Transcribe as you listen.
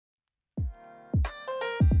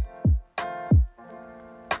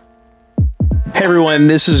Hey everyone,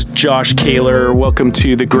 this is Josh Kehler. Welcome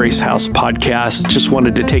to the Grace House podcast. Just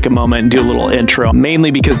wanted to take a moment and do a little intro, mainly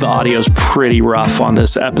because the audio is pretty rough on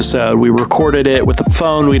this episode. We recorded it with a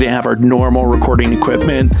phone. We didn't have our normal recording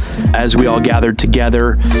equipment as we all gathered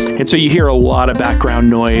together. And so you hear a lot of background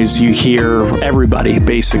noise. You hear everybody,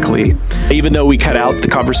 basically. Even though we cut out the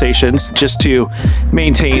conversations just to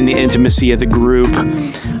maintain the intimacy of the group,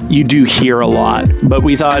 you do hear a lot. But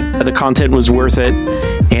we thought the content was worth it.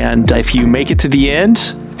 And if you make it to the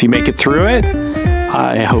end, if you make it through it,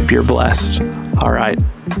 I hope you're blessed. All right.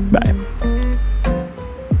 Bye.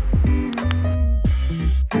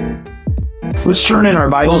 Let's turn in our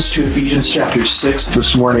Bibles to Ephesians chapter 6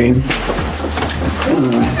 this morning.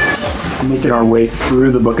 Making our way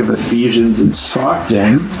through the book of Ephesians in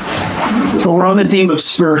Stockton. So we're on the theme of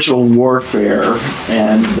spiritual warfare,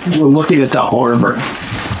 and we're looking at the armor.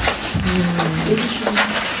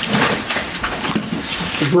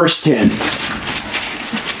 Verse 10.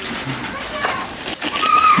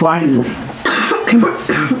 Finally,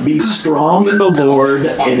 be strong in the Lord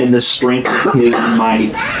and in the strength of his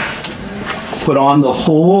might. Put on the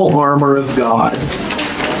whole armor of God,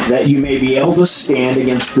 that you may be able to stand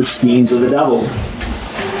against the schemes of the devil.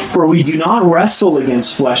 For we do not wrestle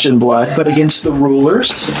against flesh and blood, but against the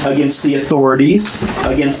rulers, against the authorities,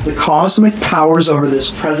 against the cosmic powers over this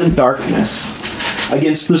present darkness,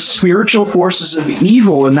 against the spiritual forces of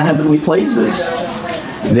evil in the heavenly places.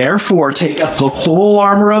 Therefore, take up the whole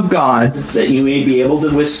armor of God, that you may be able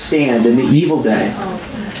to withstand in the evil day.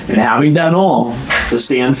 And having done all, to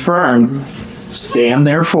stand firm, stand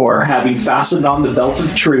therefore, having fastened on the belt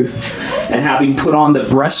of truth, and having put on the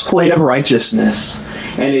breastplate of righteousness,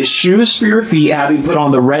 and his shoes for your feet, having put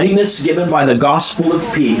on the readiness given by the gospel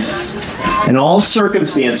of peace. In all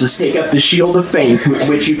circumstances, take up the shield of faith, with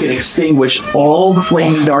which you can extinguish all the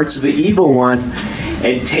flaming darts of the evil one,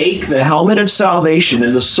 and take the helmet of salvation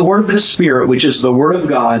and the sword of the Spirit, which is the word of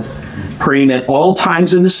God, praying at all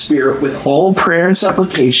times in the Spirit with all prayer and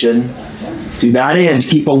supplication. To that end,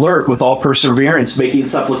 keep alert with all perseverance, making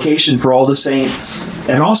supplication for all the saints,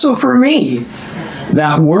 and also for me,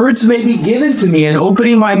 that words may be given to me in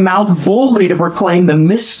opening my mouth boldly to proclaim the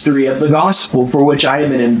mystery of the gospel, for which I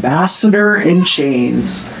am an ambassador in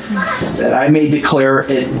chains, that I may declare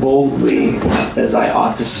it boldly as I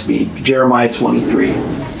ought to speak. Jeremiah 23.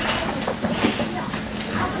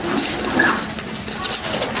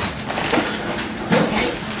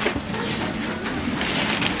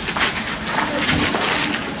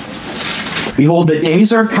 Behold, the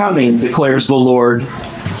days are coming, declares the Lord,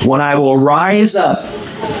 when I will rise up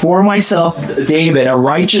for myself, David, a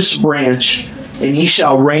righteous branch, and he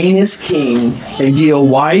shall reign as king, and deal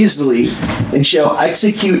wisely, and shall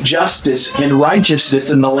execute justice and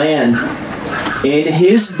righteousness in the land. In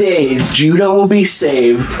his days, Judah will be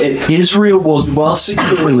saved, and Israel will dwell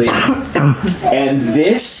securely. And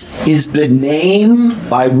this is the name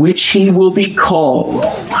by which he will be called: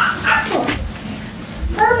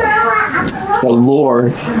 the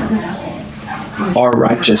Lord, our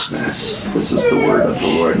righteousness. This is the word of the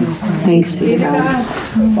Lord. Praise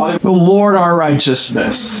God. The Lord, our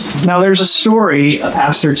righteousness. Now, there's a story a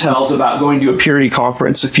pastor tells about going to a purity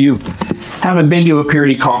conference. If you haven't been to a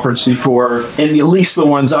purity conference before, and at least the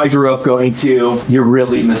ones I grew up going to, you're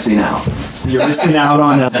really missing out. You're missing out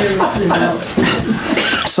on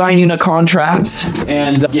signing a contract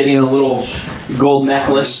and getting a little gold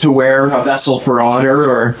necklace to wear, a vessel for honor,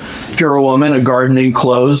 or if you're a woman, a gardening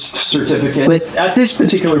clothes certificate. But at this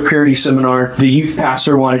particular purity seminar, the youth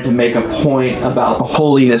pastor wanted to make a point about the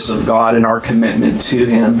holiness of God and our commitment to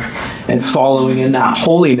him and following in that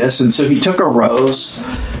holiness. And so he took a rose,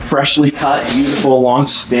 freshly cut, beautiful,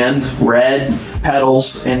 long-stemmed, red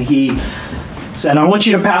petals, and he said, I want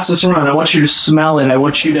you to pass this around. I want you to smell it. I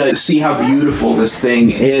want you to see how beautiful this thing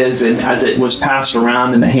is. And as it was passed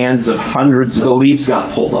around in the hands of hundreds, the leaves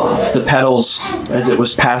got pulled off. The petals, as it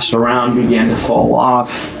was passed around, began to fall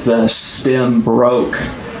off. The stem broke.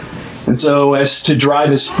 And so as to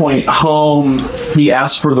drive his point home, he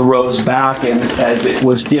asked for the rose back. And as it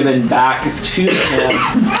was given back to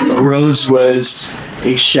him, the rose was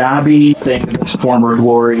a shabby thing of its former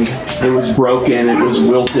glory. It was broken, it was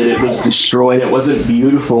wilted, it was destroyed, it wasn't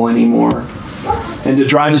beautiful anymore. And to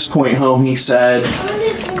drive his point home, he said,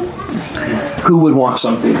 who would want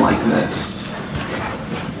something like this?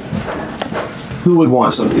 Who would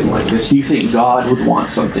want something like this? Do you think God would want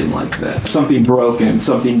something like this? Something broken,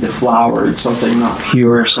 something deflowered, something not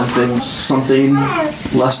pure, something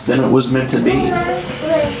less than it was meant to be.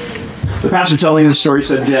 The pastor telling the story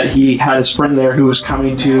said that he had his friend there who was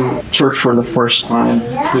coming to church for the first time,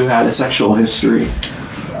 who had a sexual history.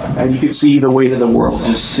 And you could see the weight of the world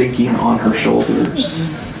just sinking on her shoulders,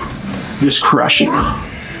 just crushing her.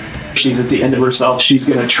 She's at the end of herself. She's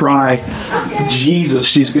going to try Jesus.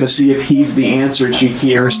 She's going to see if he's the answer. She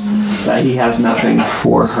hears that he has nothing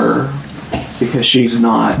for her because she's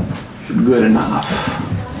not good enough,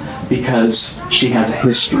 because she has a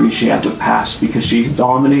history, she has a past, because she's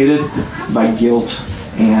dominated by guilt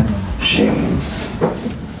and shame.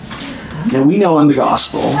 Now we know in the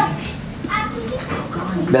gospel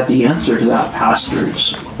that the answer to that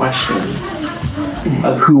pastor's question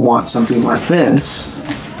of who wants something like this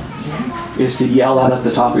is to yell out at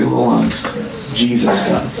the top of your lungs, Jesus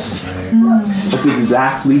does. That's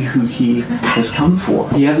exactly who he has come for.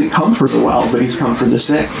 He hasn't come for the well, but he's come for the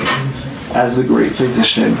sick as the great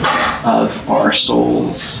physician of our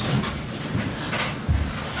souls.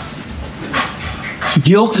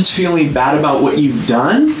 Guilt is feeling bad about what you've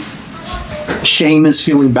done. Shame is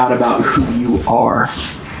feeling bad about who you are.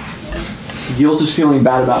 Guilt is feeling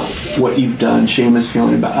bad about what you've done. Shame is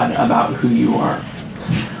feeling bad about who you are.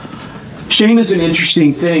 Shame is an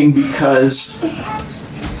interesting thing because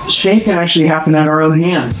shame can actually happen at our own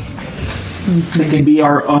hand. It can be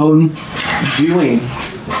our own doing.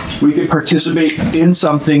 We could participate in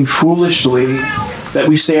something foolishly that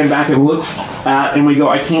we stand back and look at and we go,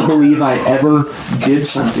 I can't believe I ever did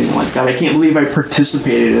something like that. I can't believe I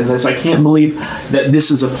participated in this. I can't believe that this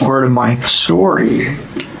is a part of my story.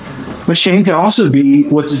 But shame can also be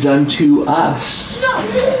what's done to us.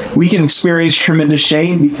 We can experience tremendous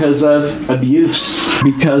shame because of abuse,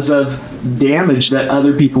 because of damage that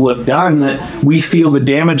other people have done, that we feel the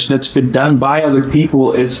damage that's been done by other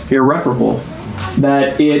people is irreparable.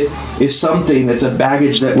 That it is something that's a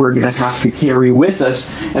baggage that we're going to have to carry with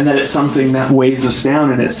us, and that it's something that weighs us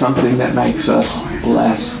down, and it's something that makes us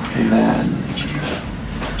less than.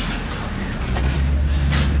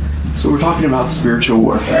 So we're talking about spiritual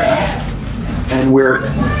warfare, and we're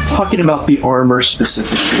talking about the armor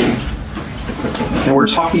specifically. And we're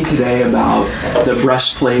talking today about the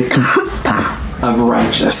breastplate of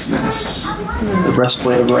righteousness. The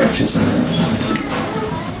breastplate of righteousness.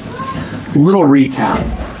 A little recap.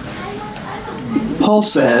 Paul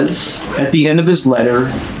says at the end of his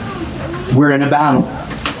letter, we're in a battle.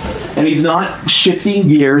 And he's not shifting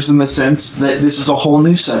gears in the sense that this is a whole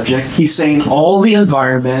new subject. He's saying all the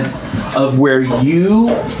environment of where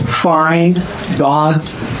you find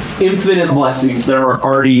God's infinite blessings that are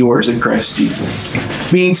already yours in Christ Jesus.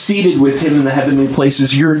 Being seated with him in the heavenly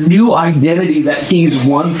places, your new identity that he's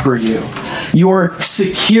won for you. Your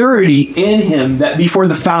security in him, that before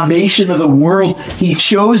the foundation of the world, he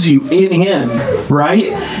chose you in him,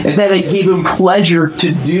 right? And that it gave him pleasure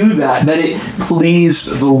to do that it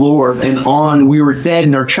pleased the Lord. And on, we were dead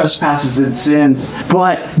in our trespasses and sins,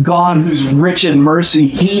 but God, who's rich in mercy,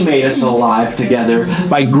 he made us alive together.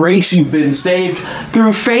 By grace you've been saved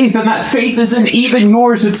through faith, and that faith isn't even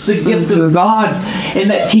yours, it's the gift of God.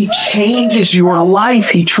 And that he changes your life,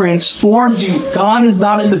 he transforms you. God is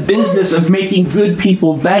not in the business of making good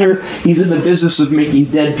people better, he's in the business of making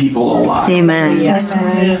dead people alive. Amen. Yes.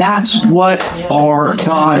 That's what our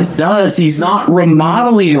God does. He's not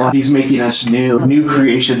remodeling us, he's making us new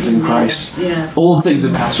creations in Christ. Old things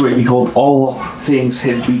have passed away, behold, all things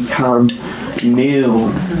have become new.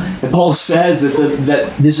 And Paul says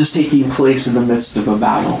that this is taking place in the midst of a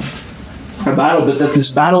battle, but that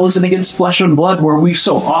this battle isn't against flesh and blood, where we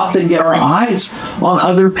so often get our eyes on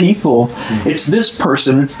other people. It's this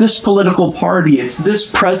person, it's this political party, it's this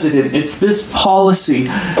president, it's this policy.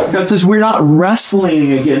 God says we're not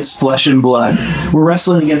wrestling against flesh and blood. We're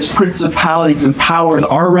wrestling against principalities and power. And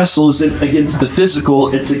our wrestle isn't against the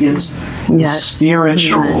physical, it's against the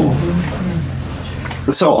spiritual.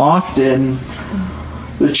 So often,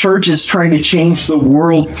 the church is trying to change the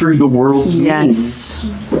world through the world's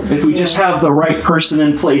means. If we just have the right person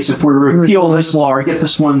in place, if we repeal this law or get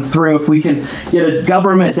this one through, if we can get a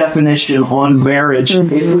government definition on marriage,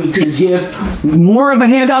 if we could give more of a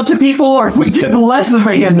handout to people, or if we give less of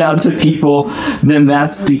a handout to people, then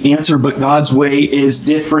that's the answer. But God's way is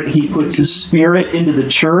different. He puts his Spirit into the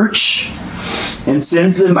church and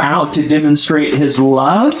sends them out to demonstrate his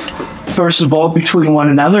love, first of all, between one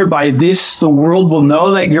another. By this, the world will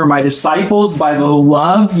know that you're my disciples, by the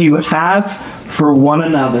love you have for one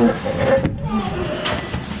another.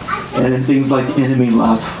 And in things like enemy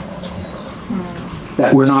love,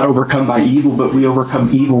 that we're not overcome by evil, but we overcome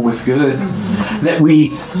evil with good. That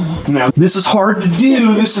this is hard to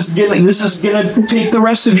do. This is gonna take the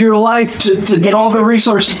rest of your life to get all the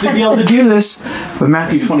resources to be able to do this. But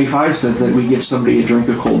Matthew 25 says that we give somebody a drink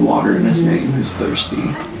of cold water in his name who's thirsty.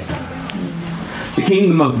 The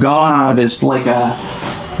kingdom of God is like a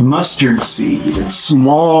mustard seed. It's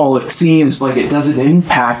small. It seems like it doesn't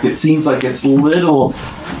impact. It seems like it's little,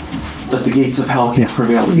 but the gates of hell can't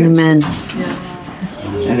prevail against it. Amen.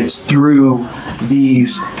 And it's through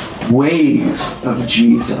these ways of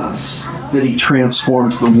Jesus that he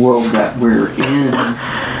transforms the world that we're in.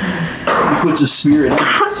 He puts a spirit in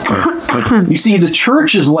us. You see, the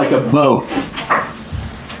church is like a boat,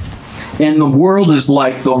 and the world is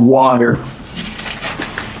like the water.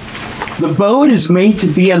 The boat is made to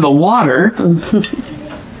be in the water,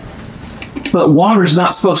 but water's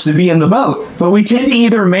not supposed to be in the boat. But we tend to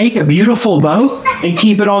either make a beautiful boat and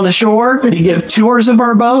keep it on the shore and give tours of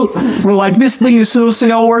our boat. We're like, this thing is so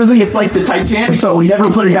sailworthy. It's like the Titanic, but we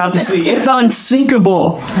never put it out to sea. It's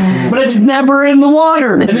unsinkable, but it's never in the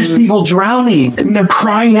water. And there's people drowning, and they're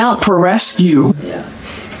crying out for rescue.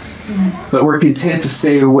 But we're content to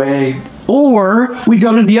stay away. Or we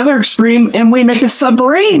go to the other extreme and we make a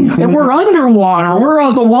submarine and we're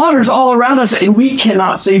underwater. The water's all around us and we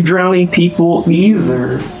cannot save drowning people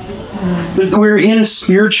either. But we're in a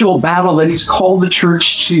spiritual battle that he's called the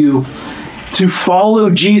church to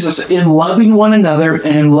follow Jesus in loving one another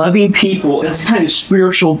and in loving people. That's the kind of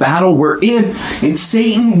spiritual battle we're in. And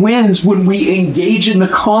Satan wins when we engage in the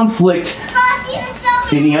conflict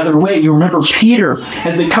any other way. You remember Peter,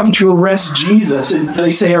 as they come to arrest Jesus, and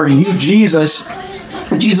they say, "Are you Jesus?"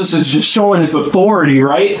 And Jesus is just showing his authority,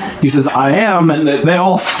 right? He says, "I am," and they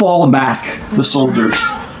all fall back, the soldiers,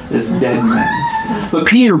 as dead men. But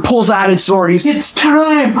Peter pulls out his sword. He says, "It's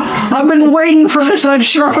time! I've been waiting for this. I've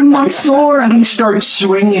sharpened my sword." And he starts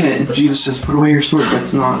swinging it. And Jesus says, "Put away your sword.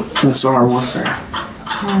 That's not our warfare.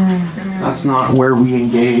 That's not where we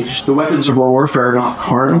engage. The weapons of our warfare are not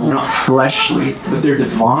carnal, they're not fleshly, but they're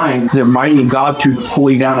divine. They're mighty in God to the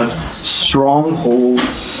pulling down of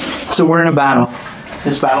strongholds." So we're in a battle.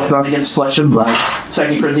 This battle is not against flesh and blood.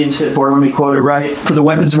 2 Corinthians 4, let me quote it right. "For the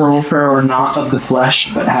weapons of our warfare are not of the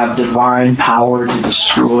flesh, but have divine power to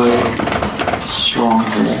destroy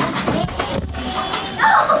strongholds."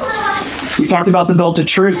 We talked about the belt of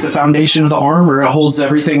truth, the foundation of the armor. It holds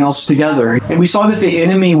everything else together. And we saw that the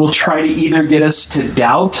enemy will try to either get us to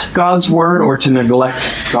doubt God's word or to neglect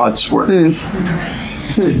God's word.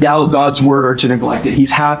 To doubt God's word or to neglect it.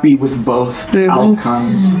 He's happy with both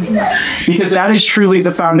outcomes. Because that is truly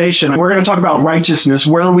the foundation. We're going to talk about righteousness.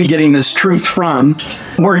 Where are we getting this truth from?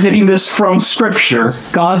 We're getting this from Scripture.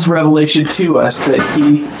 God's revelation to us that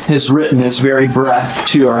he has written his very breath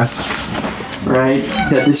to us. Right?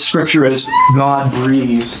 That this Scripture is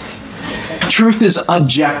God-breathed. Truth is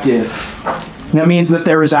objective. That means that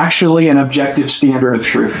there is actually an objective standard of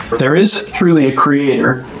truth. There is truly a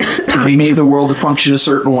creator. He made the world to function a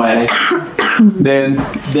certain way. Then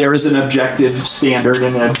there is an objective standard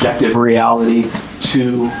and an objective reality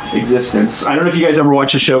to existence. I don't know if you guys ever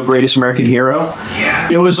watched the show Greatest American Hero. Yeah.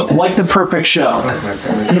 It was like the perfect show.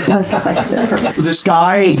 This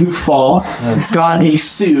guy, goofball, has got a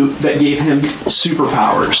suit that gave him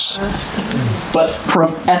superpowers. But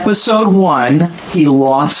from episode 1, he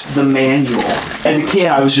lost the manual. As a kid,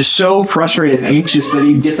 I was just so frustrated and anxious that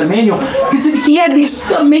he'd get the manual. Because he had these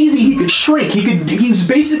amazing, he could shrink. He was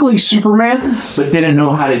basically Superman, but didn't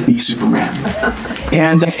know how to be Superman.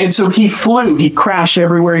 And so he flew. He'd crash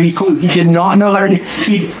everywhere he flew. He did not know how to do.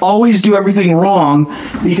 He'd always do everything wrong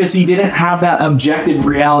because he didn't have that objective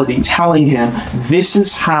reality telling him this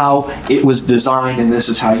is how it was designed and this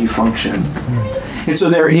is how you function. And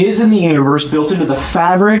so there is in the universe, built into the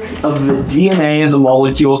fabric of the DNA and the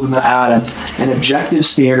molecules and the atoms, an objective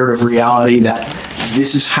standard of reality that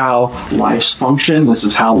this is how lives function, this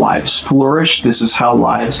is how lives flourish, this is how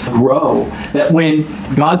lives grow. That when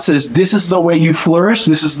God says this is the way you flourish,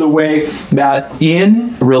 this is the way that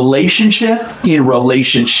in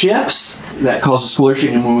relationships, that causes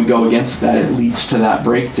flourishing, and when we go against that, it leads to that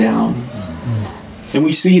breakdown. And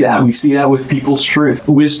we see that. We see that with people's truth.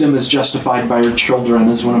 Wisdom is justified by your children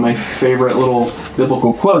is one of my favorite little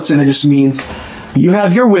biblical quotes. And it just means you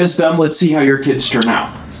have your wisdom. Let's see how your kids turn out.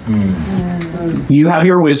 You have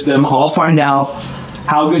your wisdom. I'll find out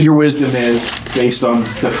how good your wisdom is based on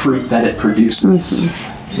the fruit that it produces,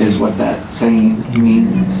 is what that saying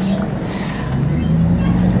means.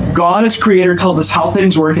 God as creator tells us how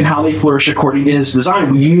things work and how they flourish according to his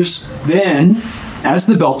design. We use then, as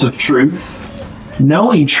the belt of truth,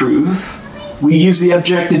 knowing truth, we use the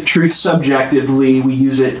objective truth subjectively, we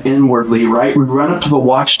use it inwardly, right? We run up to the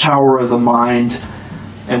watchtower of the mind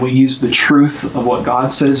and we use the truth of what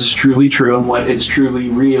God says is truly true and what is truly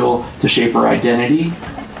real to shape our identity,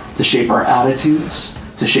 to shape our attitudes,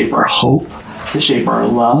 to shape our hope, to shape our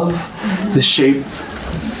love, to shape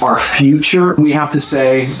our future. We have to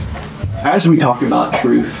say, as we talk about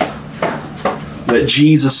truth, that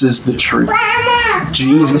Jesus is the truth.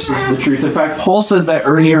 Jesus is the truth. In fact, Paul says that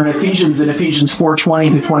earlier in Ephesians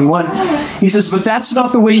 4:20-21. He says, but that's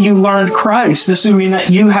not the way you learned Christ, assuming that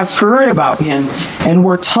you have heard about him and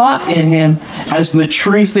were taught in him as the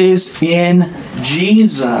truth is in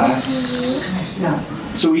Jesus.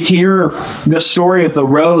 So we hear the story of the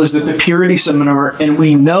rose at the purity seminar, and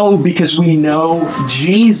we know, because we know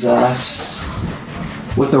Jesus,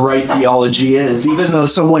 what the right theology is. Even though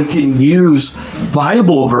someone can use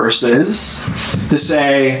Bible verses to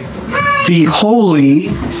say, be holy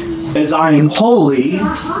as I am holy,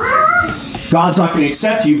 God's not going to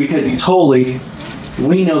accept you because he's holy.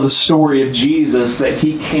 We know the story of Jesus, that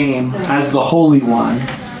he came as the Holy One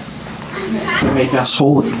to make us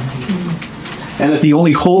holy. And that the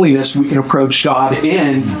only holiness we can approach God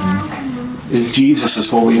in is Jesus'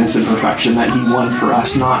 holiness and perfection that he won for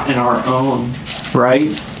us, not in our own, right?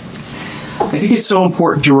 I think it's so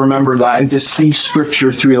important to remember that and to see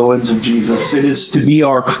Scripture through the lens of Jesus. It is to be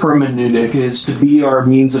our hermeneutic. It is to be our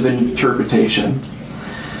means of interpretation.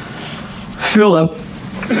 Philip,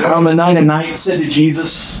 on the night of night, said to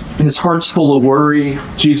Jesus, and his heart's full of worry.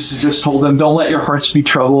 Jesus just told them, don't let your hearts be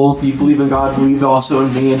troubled. You believe in God, believe also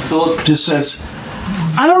in me. And Philip just says,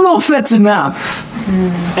 I don't know if that's enough.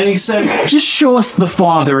 And he said, just show us the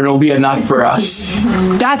Father and it'll be enough for us.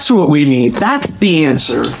 That's what we need. That's the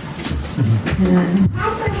answer.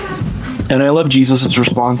 And I love Jesus'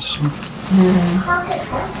 response.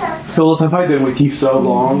 Philip, have I been with you so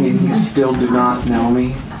long and you still do not know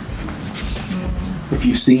me? If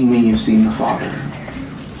you've seen me, you've seen the Father.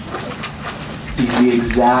 He's the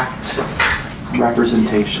exact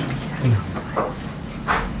representation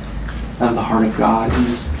of the heart of God.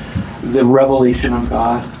 He's the revelation of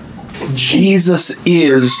God. Jesus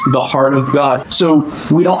is the heart of God. So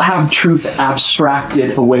we don't have truth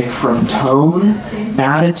abstracted away from tone,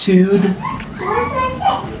 attitude,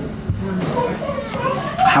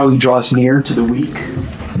 how he draws near to the weak,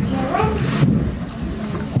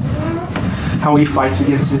 how he fights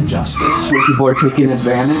against injustice when people are taking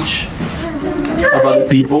advantage of other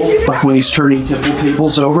people, like when he's turning temple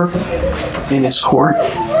tables over in his court.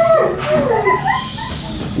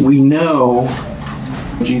 We know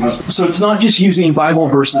Jesus. So it's not just using Bible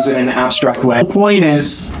verses in an abstract way. The point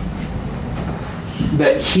is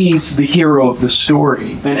that he's the hero of the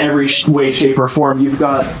story in every way, shape, or form. You've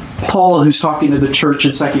got Paul who's talking to the church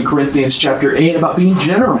in 2 Corinthians chapter 8 about being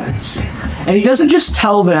generous. And he doesn't just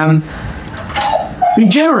tell them, be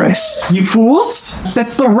generous, you fools.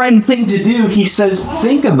 That's the right thing to do. He says,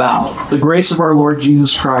 think about the grace of our Lord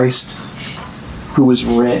Jesus Christ, who was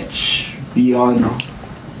rich beyond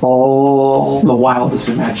all the wildest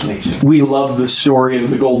imagination. We love the story of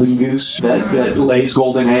the golden goose that lays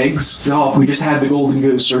golden eggs. Oh, if we just had the golden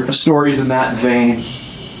goose, or stories in that vein.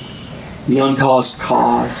 The uncaused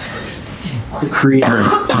cause. The Creator.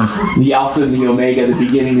 The Alpha and the Omega, the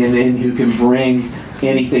beginning and end, who can bring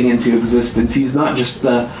anything into existence. He's not just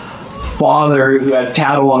the Father who has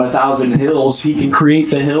cattle on 1,000 hills. He can create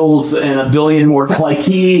the hills and 1 billion more. Like,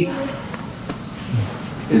 he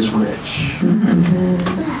is rich.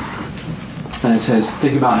 And it says,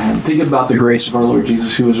 think about him. Think about the grace of our Lord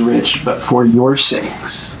Jesus, who is rich, but for your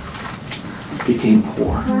sakes became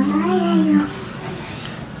poor,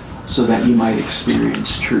 so that you might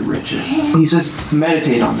experience true riches. He says,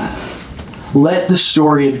 meditate on that. Let the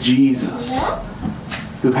story of Jesus,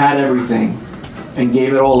 who had everything and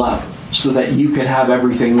gave it all up so that you could have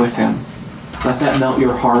everything with him, let that melt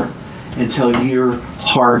your heart until your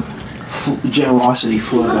heart generosity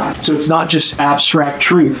flows out. So it's not just abstract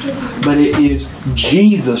truth, but it is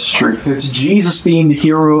Jesus' truth. It's Jesus being the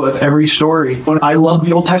hero of every story. I love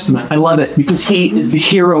the Old Testament. I love it because he is the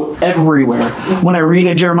hero everywhere. When I read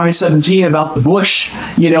in Jeremiah 17 about the bush,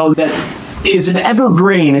 that is an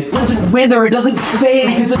evergreen. It doesn't wither. It doesn't fade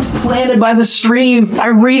because it's planted by the stream. I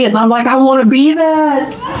read it and I'm like, I want to be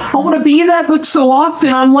that. I want to be that, but so often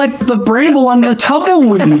I'm like the bramble on the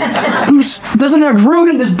tumbleweed who doesn't have root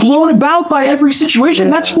and is blown about by every situation.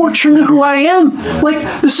 That's more true to who I am.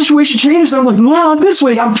 Like, the situation changes and I'm like, well, I'm this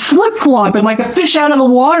way. I'm flip-flopping like a fish out of the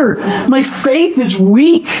water. My faith is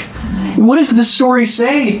weak. What does this story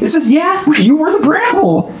say? It says, yeah, you were the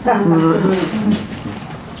bramble.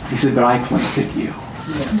 He said, but I planted you.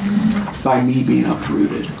 By me being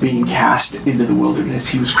uprooted, being cast into the wilderness.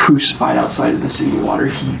 He was crucified outside of the city of water.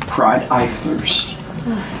 He cried, I thirst.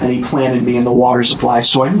 And he planted me in the water supply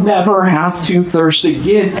so I never have to thirst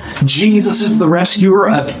again. Jesus is the rescuer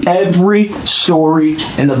of every story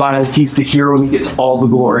in the Bible. He's the hero and he gets all the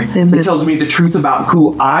glory. Amen. He tells me the truth about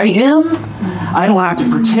who I am. I don't have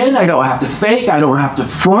to pretend. I don't have to fake. I don't have to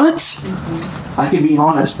front. I can be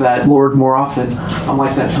honest that, Lord, more often, I'm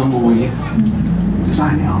like that tumbleweed. He says,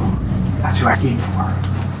 I know. That's who I came for.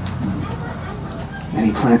 And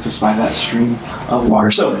he plants us by that stream of water.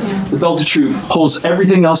 So, the belt of truth holds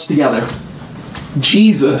everything else together.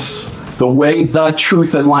 Jesus, the way, the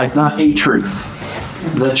truth, and life, not a truth.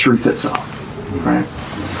 The truth itself. Right?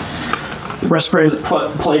 The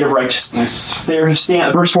breastplate of righteousness. There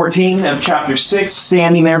stand, verse 14 of chapter 6,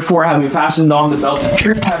 standing therefore, having fastened on the belt of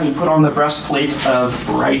truth, having put on the breastplate of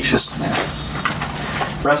righteousness.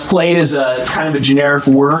 Breastplate is a kind of a generic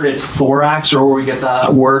word. It's thorax, or where we get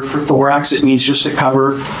the word for thorax. It means just to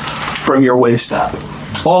cover from your waist up.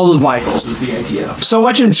 All the vitals is the idea. So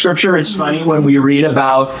much in Scripture, it's funny when we read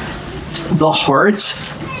about the heart,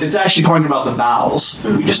 it's actually talking about the bowels.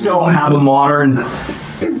 We just don't have a modern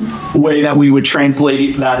way that we would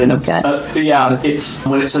translate that in a it's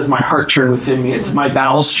when it says my heart churn within me, it's my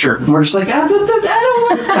bowels churn. We're just like, I don't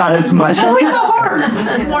like that as much. I like the heart.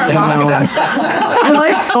 I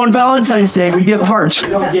like on Valentine's Day we give hearts. We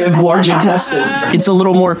don't give large intestines. It's a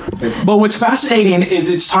little more. But what's fascinating is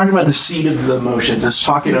it's talking about the seat of the emotions. It's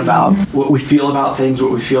talking about what we feel about things,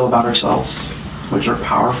 what we feel about ourselves, which are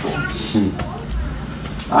powerful.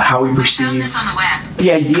 How we perceive.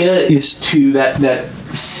 The idea is to that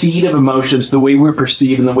seed of emotions, the way we're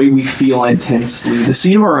perceived and the way we feel intensely, the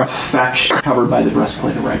seed of our affection covered by the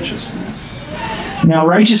breastplate of righteousness. Now,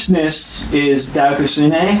 righteousness is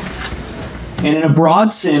daikosune, and in a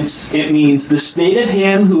broad sense, it means the state of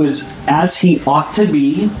him who is as he ought to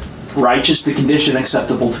be, righteous, the condition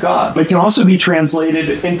acceptable to God. But it can also be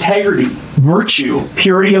translated integrity, virtue,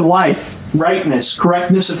 purity of life, rightness,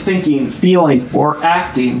 correctness of thinking, feeling, or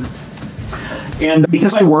acting. And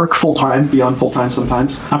because I work full-time, beyond full-time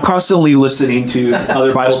sometimes, I'm constantly listening to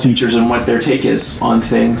other Bible teachers and what their take is on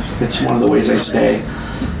things. It's one of the ways I stay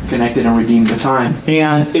connected and redeem the time.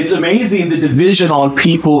 And it's amazing the division on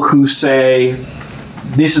people who say,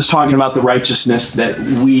 this is talking about the righteousness that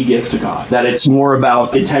we give to God. That it's more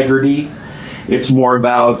about integrity. It's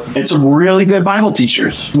some really good Bible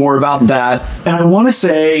teachers, more about that. And I want to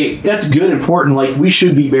say, that's good, important. Like, we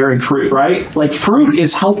should be bearing fruit, right? Like, fruit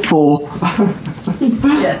is helpful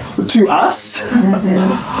to us,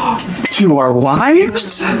 to our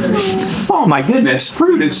wives. Oh my goodness,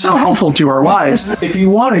 fruit is so helpful to our wives. If you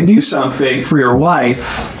want to do something for your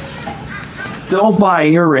wife, don't buy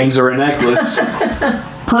earrings or a necklace.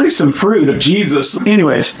 Produce some fruit of Jesus.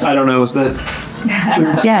 Anyways, I don't know, is that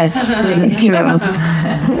true? Yes.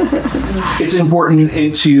 It's important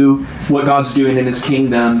into what God's doing in his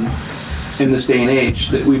kingdom in this day and age,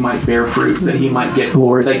 that we might bear fruit, that he might get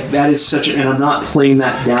glory. Like, that is and I'm not playing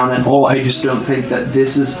that down at all. I just don't think that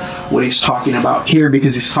this is what he's talking about here,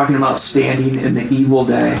 because he's talking about standing in the evil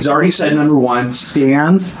day. He's already said, number one,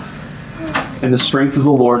 stand in the strength of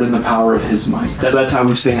the Lord and the power of his might. That's how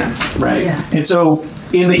we stand, right? Yeah. And so,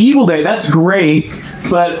 in the evil day, that's great,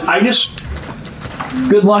 but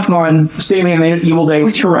good luck on standing in the evil day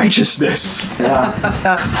with your righteousness. Yeah.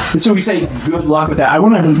 And so we say good luck with that. I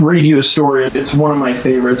want to read you a story. It's one of my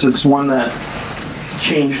favorites. It's one that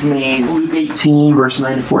changed me. Luke 18, verse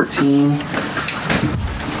 9 to 14.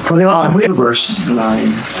 Verse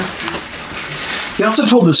 9. He also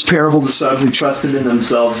told this parable to some who trusted in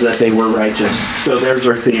themselves that they were righteous. So there's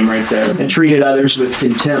our theme right there. And treated others with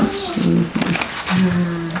contempt.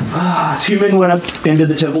 Two men went up into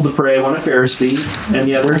the temple to pray, one a Pharisee and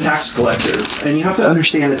the other a tax collector. And you have to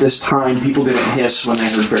understand at this time, people didn't hiss when they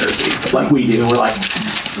heard Pharisee, like we do. We're like,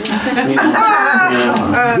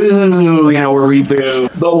 boo, or we boo.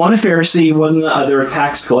 But one a Pharisee, one the other a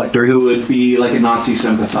tax collector, who would be like a Nazi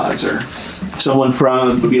sympathizer. Someone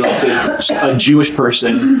would be like a Jewish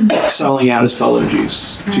person selling out his fellow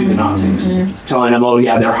Jews to the Nazis, telling them, oh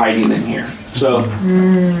yeah, they're hiding in here. So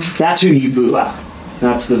that's who you boo at.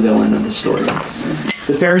 That's the villain of the story.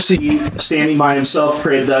 The Pharisee, standing by himself,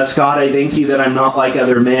 prayed thus, God, I thank you that I'm not like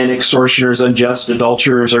other men, extortioners, unjust,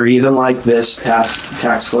 adulterers, or even like this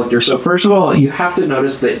tax collector. So first of all, you have to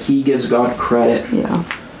notice that he gives God credit. Yeah.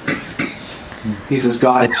 He says,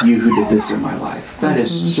 God, it's you who did this in my life. That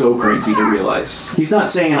is so crazy to realize. He's not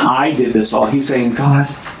saying I did this all. He's saying, God,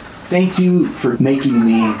 thank you for making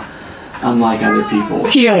me unlike other people.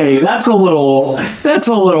 Okay, that's a little,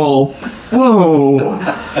 whoa.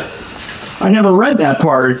 I never read that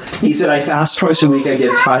part. He said, I fast twice a week, I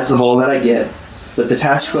give tithes of all that I get. But the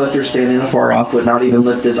tax collector standing afar off would not even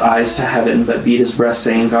lift his eyes to heaven, but beat his breast,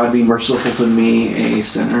 saying, God, be merciful to me, a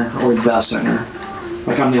sinner, or the sinner.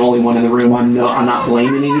 Like I'm the only one in the room. I'm not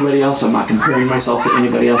blaming anybody else. I'm not comparing myself to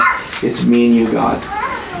anybody else. It's me and you, God.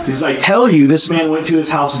 He says, I tell you, this man went to his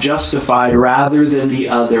house justified rather than the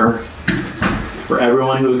other. For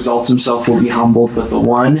everyone who exalts himself will be humbled, but the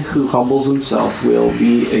one who humbles himself will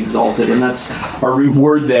be exalted. And that's our root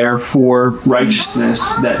word there for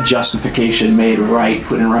righteousness, that justification, made right,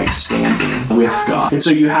 put in right standing with God. And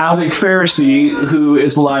so you have a Pharisee who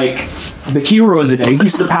is like the hero of the day.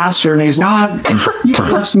 He's the pastor, and he's, God, you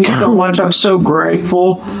blessed me so much. I'm so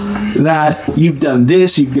grateful that you've done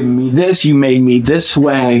this, you've given me this, you made me this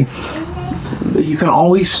way. But you can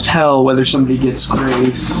always tell whether somebody gets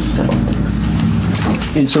grace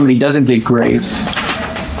and somebody doesn't get grace.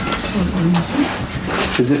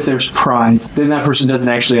 Because if there's pride, then that person doesn't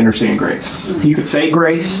actually understand grace. You could say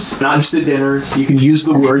grace, not just at dinner. You can use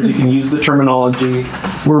the words, you can use the terminology.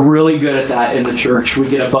 We're really good at that in the church. We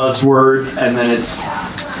get a buzzword, and then it's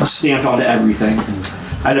stamped onto everything.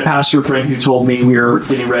 I had a pastor friend who told me we were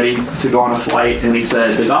getting ready to go on a flight, and he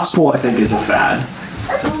said, the gospel, I think, is a fad.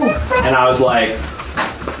 And I was like,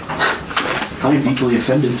 I'm deeply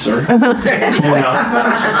offended, sir.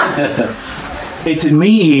 And to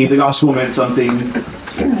me, the gospel meant something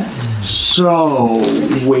so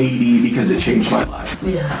weighty because it changed my life.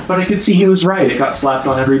 But I could see he was right. It got slapped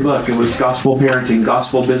on every book. It was gospel parenting,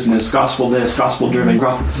 gospel business, gospel this, gospel driven,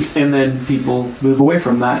 and then people move away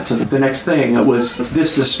from that to the next thing. It was, it's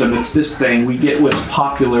this system, it's this thing. We get what's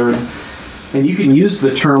popular. And you can use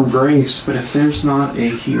the term grace, but if there's not a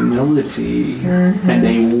humility and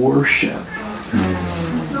a worship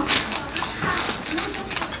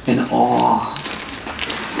and awe,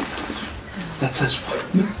 that says what?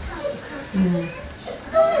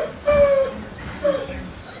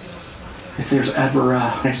 If there's ever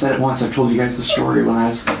I said it once, I've told you guys the story when I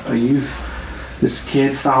was a youth. This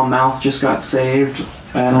kid, foul mouth, just got saved,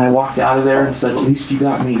 and I walked out of there and said, at least you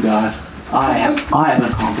got me, God. I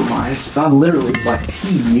haven't compromised. God literally was like,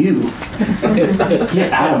 he knew.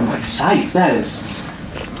 Get out of my sight. That is...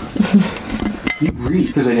 You read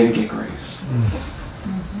because I didn't get grace.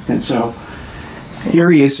 And so, here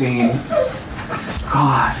he is saying,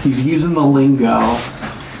 God, he's using the lingo.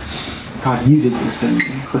 God, you did this in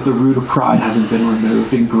me. But the root of pride hasn't been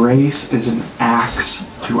removed. And grace is an axe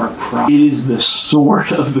to our pride. It is the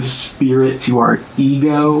sword of the Spirit to our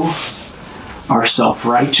ego, our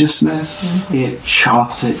self-righteousness. It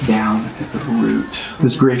chops it down at the root.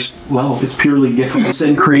 This grace, well, it's purely gift.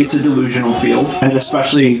 Sin creates a delusional field, and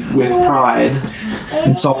especially with pride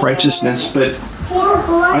and self-righteousness. But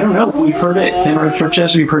I don't know, we've heard it in our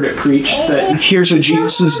churches, we've heard it preached that here's what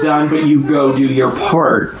Jesus has done, but you go do your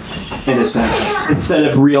part, in a sense. Instead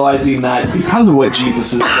of realizing that because of what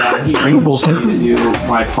Jesus has done, he enables me to do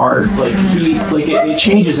my part. It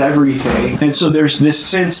changes everything. And so there's this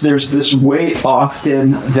sense, there's this weight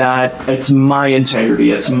often that it's my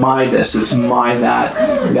integrity, it's my this, it's my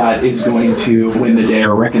that is going to win the day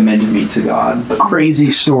or recommending me to God. A crazy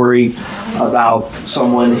story about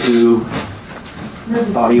someone who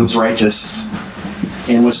thought he was righteous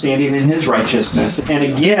and was standing in his righteousness. And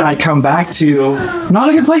again, I come back to not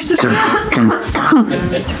a good place to start.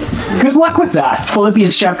 Good luck with that.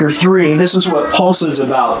 Philippians chapter 3, this is what Paul says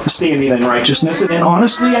about standing in righteousness. And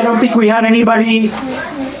honestly, I don't think we had anybody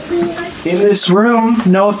in this room,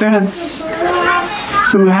 no offense,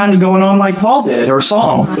 who had it going on like Paul did or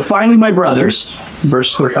Saul. But finally, my brothers,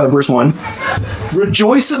 verse 1,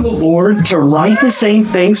 rejoice in the Lord. To write the same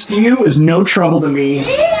things to you is no trouble to me,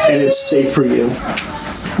 and it's safe for you.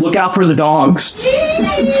 Look out for the dogs.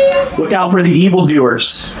 Look out for the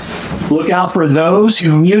evildoers. Look out for those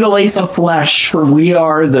who mutilate the flesh, for we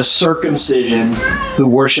are the circumcision who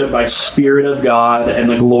worship by Spirit of God and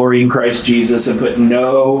the glory in Christ Jesus, and put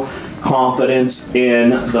no confidence in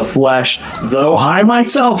the flesh, though I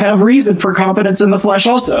myself have reason for confidence in the flesh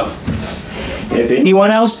also. If anyone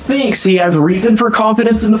else thinks he has reason for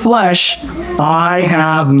confidence in the flesh, I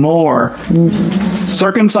have more.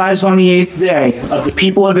 Circumcised on the 8th day, of the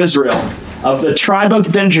people of Israel, of the tribe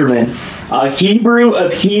of Benjamin, a Hebrew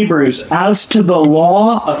of Hebrews, as to the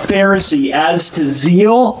law, a Pharisee, as to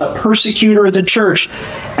zeal, a persecutor of the church,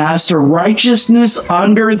 as to righteousness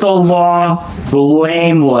under the law,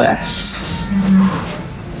 blameless.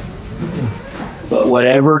 But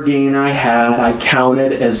whatever gain I had, I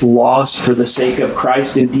counted as loss for the sake of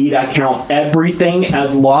Christ. Indeed, I count everything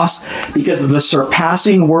as loss because of the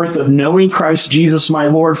surpassing worth of knowing Christ Jesus my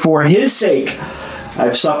Lord. For his sake,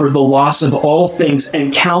 I've suffered the loss of all things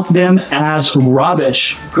and count them as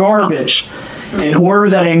rubbish, garbage, in order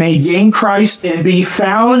that I may gain Christ and be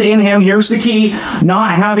found in him. Here's the key: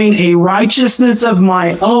 not having a righteousness of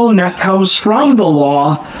my own that comes from the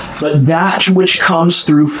law, but that which comes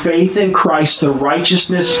through faith in Christ, the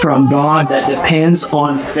righteousness from God that depends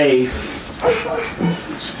on faith.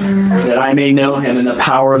 that I may know him in the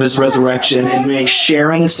power of his resurrection, and may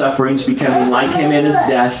share in his sufferings, becoming like him in his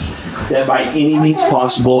death, that by any means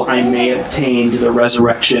possible I may obtain to the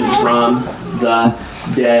resurrection from the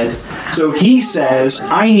dead. So he says,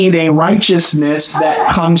 I need a righteousness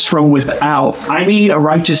that comes from without. I need a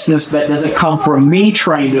righteousness that doesn't come from me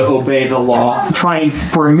trying to obey the law, trying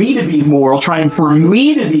for me to be moral, trying for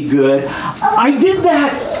me to be good. I did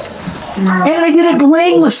that. And I did it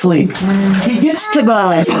blamelessly. He gets to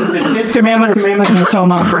the fifth commandment, you shall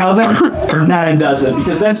not brother. No, it doesn't,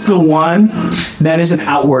 because that's the one that isn't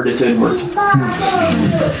outward, it's inward.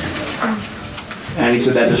 And he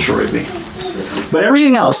said that destroyed me. But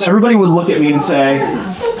everything else, everybody would look at me and say,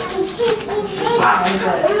 wow,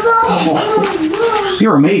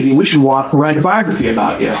 you're amazing. We should write a biography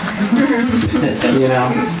about you. You know?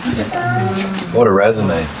 What a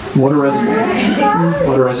resume. What a resume.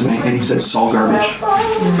 What a resume. And he says, it's all garbage.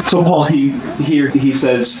 So Paul, he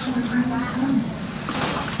says,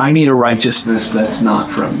 I need a righteousness that's not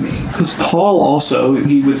from me. Because Paul also,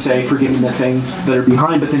 he would say, forgetting the things that are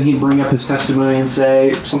behind, but then he'd bring up his testimony and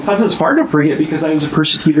say, sometimes it's hard to forget because I was a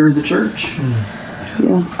persecutor of the church.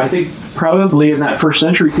 Yeah. I think probably in that first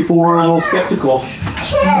century, people were a little skeptical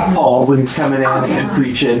of Paul when he's coming in and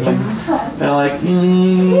preaching. And they're like,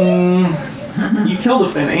 you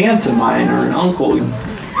killed an aunt of mine or an uncle. He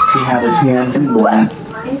had his hand in blood.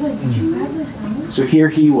 So here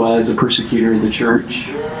he was, a persecutor of the church,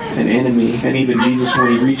 an enemy, and even Jesus,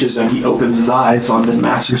 when he reaches him, he opens his eyes on the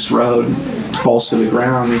Damascus road and falls to the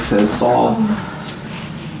ground. He says, Saul,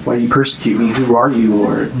 why do you persecute me? Who are you,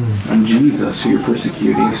 Lord? I'm Jesus, who you're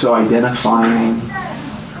persecuting. So identifying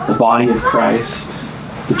the body of Christ,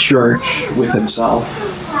 the church, with himself.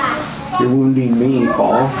 You're wounding me,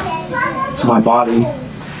 Paul. It's my body.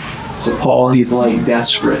 So Paul, he's like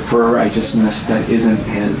desperate for a righteousness that isn't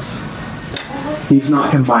his. He's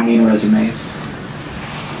not combining resumes.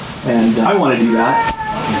 And I want to do that.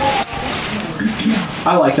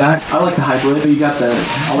 I like that. I like the hybrid. You got the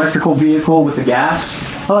electrical vehicle with the gas.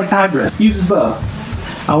 I like the hybrid. Uses both.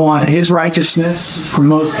 I want his righteousness for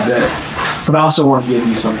most of it. But I also want to give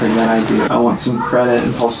you something that I do. I want some credit.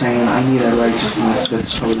 And Paul's saying, I need a righteousness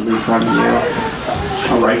that's totally from you.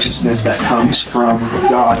 A righteousness that comes from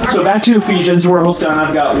God. So back to Ephesians, we're almost done.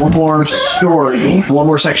 I've got one more story, one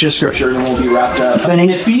more section of scripture, and then we'll be wrapped up. And in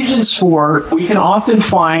Ephesians 4, we can often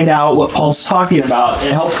find out what Paul's talking about.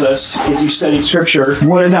 It helps us, as you study scripture,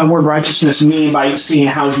 what does that word righteousness mean by seeing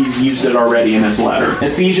how he's used it already in his letter.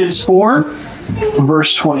 Ephesians 4,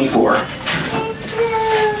 verse 24.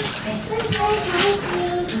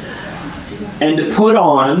 And to put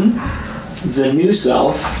on the new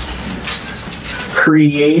self,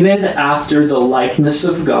 created after the likeness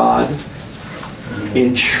of God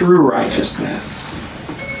in true righteousness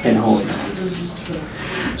and holiness.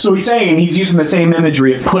 So he's using the same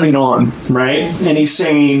imagery of putting on, right? And he's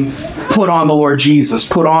saying, put on the Lord Jesus,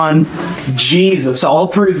 put on Jesus. All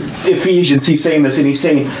through Ephesians, he's saying this, and he's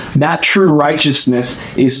saying that true righteousness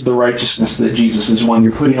is the righteousness that Jesus is one.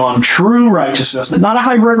 You're putting on true righteousness, not a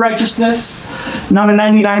hybrid righteousness, not a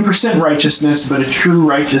 99% righteousness, but a true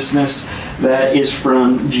righteousness that is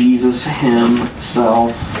from Jesus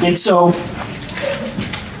himself. And so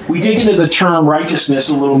we dig into the term righteousness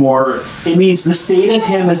a little more. It means the state of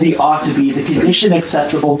him as he ought to be, the condition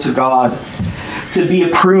acceptable to God, to be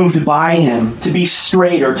approved by him, to be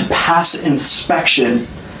straight or to pass inspection,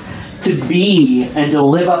 to be and to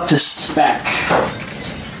live up to spec,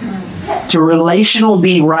 to relational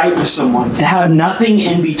be right with someone, to have nothing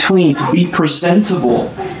in between, to be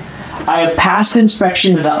presentable. I have passed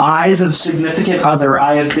inspection in the eyes of significant other.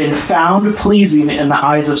 I have been found pleasing in the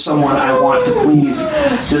eyes of someone I want to please.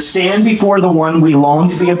 To stand before the one we long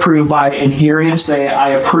to be approved by and hear him say, I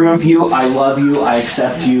approve you, I love you, I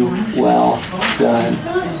accept you, well done.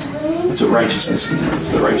 That's what righteousness means.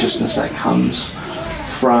 It's the righteousness that comes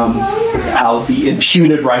from out the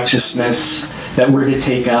imputed righteousness that we're to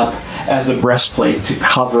take up as a breastplate to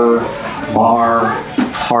cover our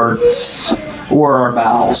hearts or our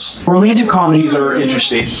bowels. Romantic comedies are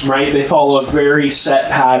interesting, right? They follow a very set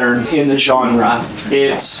pattern in the genre.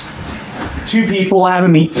 It's two people have a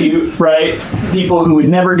meet cute, right? People who would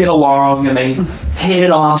never get along, and they hit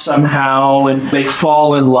it off somehow, and they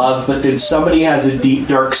fall in love, but then somebody has a deep,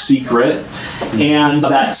 dark secret, and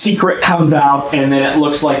that secret comes out, and then it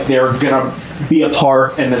looks like they're going to be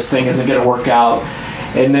apart, and this thing isn't going to work out.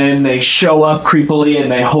 And then they show up creepily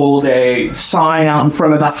and they hold a sign out in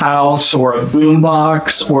front of the house or a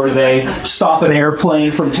boombox, or they stop an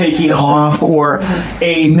airplane from taking off, or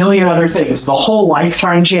a million other things. The whole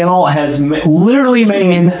Lifetime channel has literally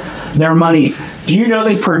made their money. Do you know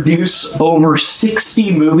they produce over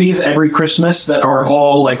 60 movies every Christmas that are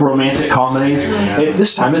all like romantic comedies?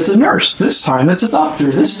 This time it's a nurse. This time it's a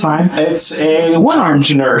doctor. This time it's a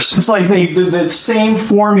one-armed nurse. It's like they do the same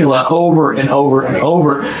formula over and over and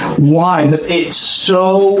over. Why? But it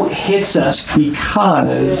so hits us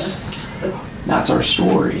because that's our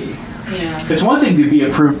story. Yeah. It's one thing to be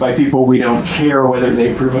approved by people we don't care whether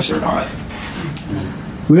they approve us or not.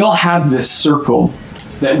 We all have this circle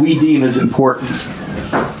that we deem as important.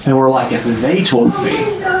 And we're like, if they told me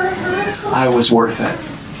I was worth it,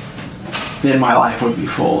 then my life would be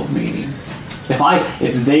full of meaning.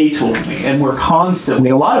 If they told me, and we're constantly,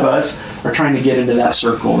 a lot of us are trying to get into that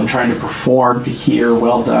circle and trying to perform to hear,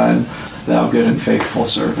 well done, thou good and faithful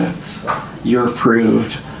servant. You're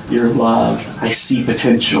approved. You're loved. I see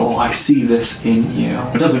potential. I see this in you.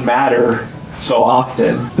 It doesn't matter so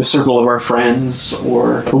often the circle of our friends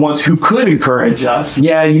or the ones who could encourage us.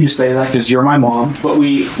 Yeah, you say that because you're my mom. But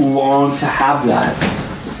we long to have that.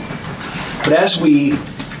 But as we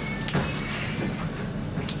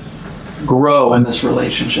grow in this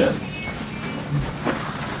relationship,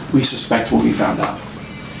 we suspect we'll be found out.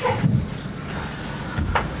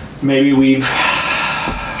 Maybe we've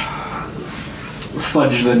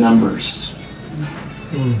fudged the numbers.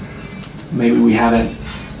 Maybe we haven't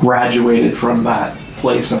graduated from that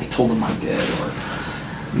place I told them I did, or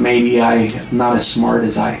maybe I'm not as smart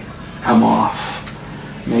as I come off.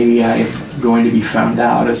 Maybe I'm going to be found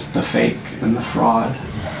out as the fake and the fraud.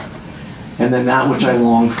 And then that which I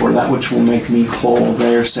long for, that which will make me whole,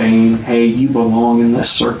 they're saying, hey, you belong in this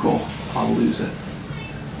circle. I'll lose it.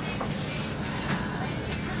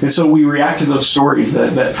 And so we react to those stories,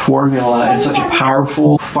 that formula, in such a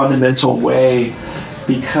powerful, fundamental way,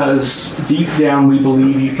 because deep down we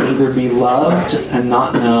believe you can either be loved and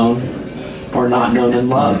not known, or not known and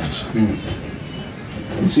loved.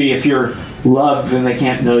 And see, if you're loved, then they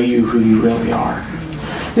can't know you who you really are.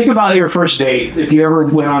 Think about your first date. If you ever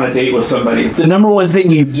went on a date with somebody, the number one thing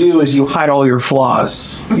you do is you hide all your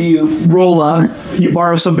flaws. You roll up, you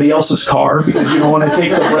borrow somebody else's car because you don't want to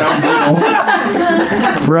take the brown deal,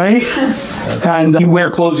 right? And you wear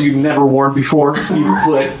clothes you've never worn before. You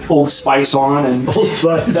put Old Spice on, and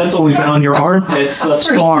that's only been on your armpits thus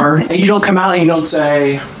far. And you don't come out and you don't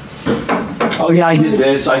say, oh yeah, I did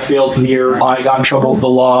this, I failed here, I got in trouble with the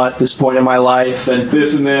law at this point in my life, and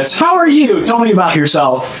this and this. How are you? Tell me about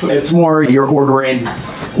yourself. It's more you're ordering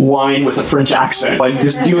wine with a French accent. Like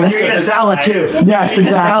just doing this. You're getting a salad too. Yes,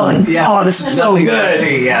 exactly. Yeah. Oh, this is so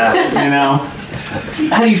good. Yeah. You know?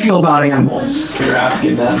 How do you feel about animals? You're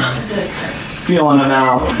asking them. Feeling them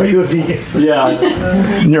out. Are you a vegan? Yeah.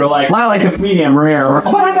 And you're like, well, I like a medium rare. Or,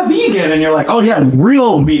 oh, I'm a vegan. And you're like, oh yeah,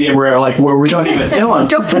 real medium rare. Like where we don't even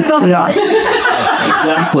don't put nothing on.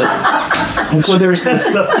 Exactly. And so there's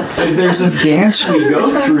this dance we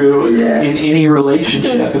go through in any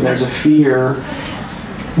relationship, and there's a fear.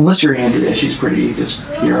 Unless you're Andrea, she's pretty. Just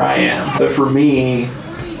here I am. But for me,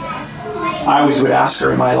 I always would ask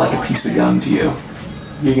her, am I like a piece of gum to you?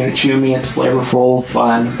 You're going to chew me, it's flavorful,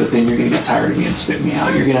 fun, but then you're going to get tired of me and spit me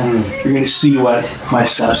out. You're going to see what my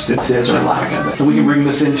substance is or lack of it. So we can bring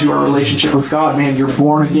this into our relationship with God. Man, you're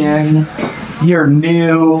born again. You're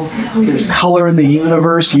new. There's color in the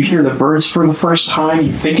universe. You hear the birds for the first time.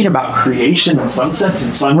 You're thinking about creation and sunsets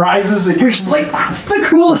and sunrises, and you're just like, that's the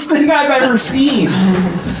coolest thing I've ever seen.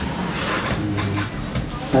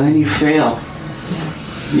 And then you fail.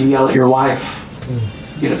 You yell at your wife.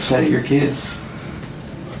 You get upset at your kids.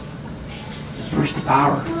 Where's the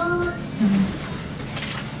power?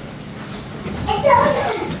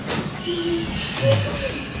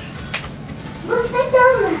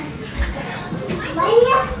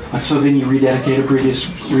 And so then you rededicate a previous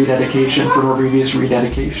rededication from a previous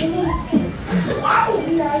rededication.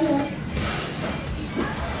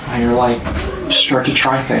 And you're like, start to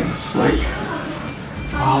try things. Like,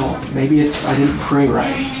 oh, maybe it's I didn't pray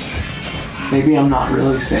right. Maybe I'm not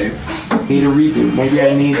really saved. I need a reboot. Maybe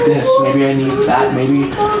I need this. Maybe I need that. Maybe.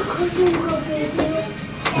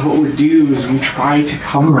 And what we do is we try to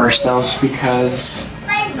cover ourselves because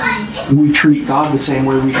we treat God the same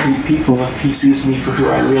way we treat people. If He sees me for who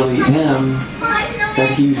I really am, that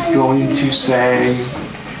He's going to say,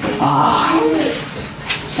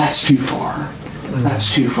 that's too far.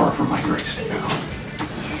 That's too far for my grace to go.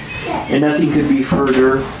 And nothing could be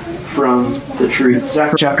further from the truth.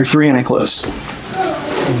 Zechariah chapter 3, and I close.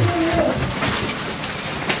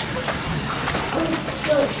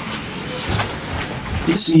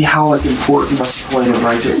 You see how important the breastplate of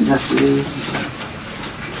righteousness is.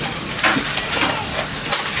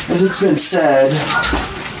 As it's been said,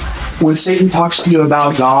 when Satan talks to you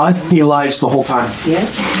about God, he lies the whole time. Yeah.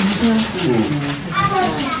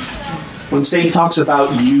 When Satan talks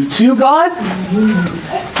about you to God,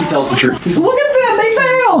 he tells the truth. He says, look at them, they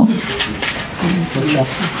failed.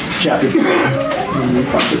 Chapter 2.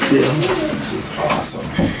 This is awesome.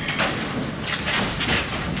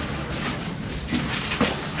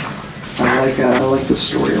 I like this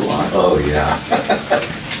story a lot. Oh, yeah.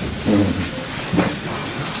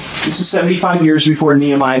 This is 75 years before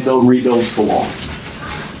Nehemiah rebuilds the wall.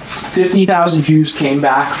 50,000 Jews came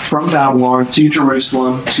back from Babylon to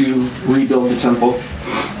Jerusalem to rebuild the temple.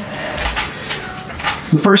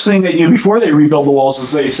 The first thing they do before they rebuild the walls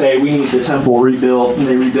is they say, we need the temple rebuilt, and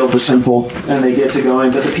they rebuild the temple, and they get to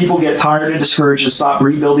going. But the people get tired and discouraged and stop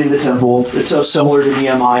rebuilding the temple. It's so similar to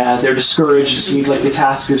Nehemiah. They're discouraged. It seems like the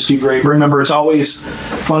task is too great. Remember, it's always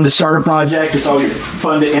fun to start a project. It's always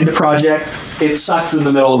fun to end a project. It sucks in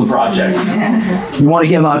the middle of the project. You want to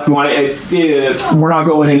give up. We're not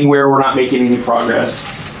going anywhere. We're not making any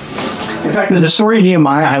progress. In fact, in the story of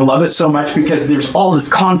Nehemiah, I love it so much because there's all this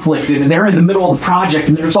conflict, and they're in the middle of the project,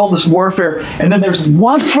 and there's all this warfare, and then there's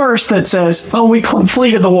one verse that says, oh, we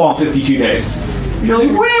completed the wall in 52 days. You're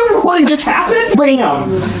like, wait, what just happened?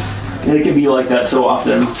 Bam! And it can be like that so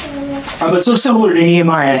often. But so similar to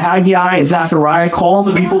Nehemiah, Haggai and Zechariah call on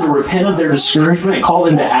the people to repent of their discouragement, call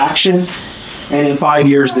them to action, and in 5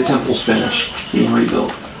 years, the temple's finished, being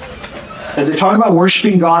rebuilt. As they talk about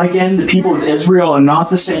worshiping God again, the people of Israel are not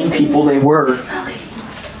the same people they were.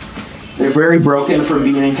 They're very broken from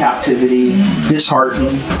being in captivity,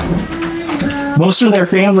 disheartened. Most of their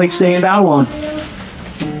families stay in Babylon.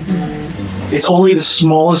 It's only the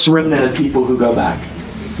smallest remnant of people who go back.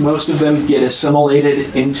 Most of them get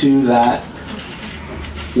assimilated into that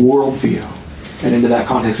worldview and into that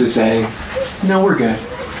context and say, no, we're good.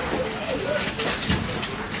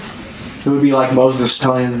 It would be like Moses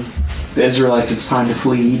telling the Israelites it's time to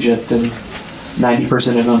flee Egypt, and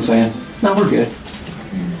 90% of them saying, no, we're good.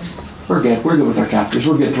 We're good. We're good with our captors.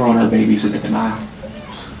 We're good throwing our babies into the Nile.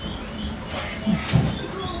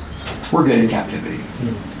 We're good in captivity.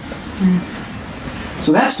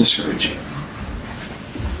 So that's discouraging.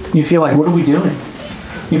 You feel like, what are we doing?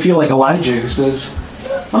 You feel like Elijah who says,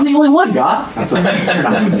 I'm the only one, God. That's like,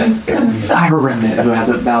 I have a remnant who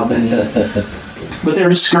hasn't bowed the knee. But they're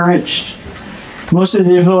discouraged. Most of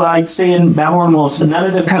the Israelites stay in Babylon, none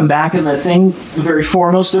of them come back, and the thing very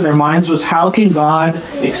foremost in their minds was, how can God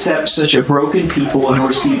accept such a broken people and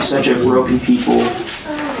receive such a broken people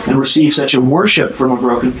and receive such a worship from a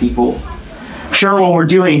broken people? Sure, when we're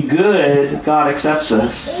doing good, God accepts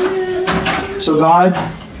us. So God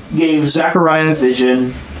gave Zechariah a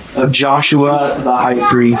vision of Joshua the high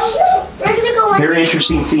priest. Very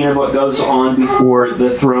interesting scene of what goes on before the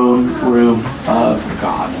throne room of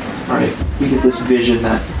God. Right? We get this vision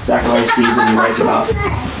that Zechariah sees and he writes about.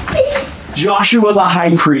 Joshua the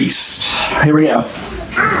high priest. Here we go.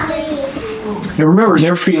 Now remember,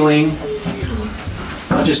 they're feeling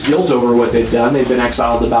not just guilt over what they've done. They've been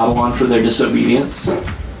exiled to Babylon for their disobedience,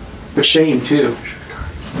 but shame too.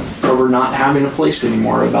 Over not having a place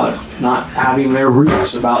anymore, about not having their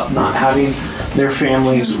roots, about not having their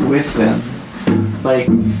families with them. Like,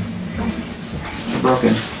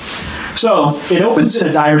 broken. So, it opens in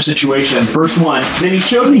a dire situation. Verse 1. Then he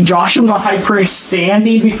showed me Joshua the high priest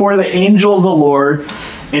standing before the angel of the Lord,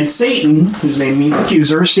 and Satan, whose name means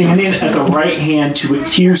accuser, standing at the right hand to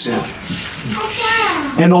accuse him.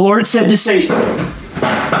 And the Lord said to Satan,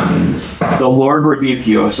 the Lord rebuke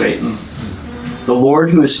you, O Satan. The Lord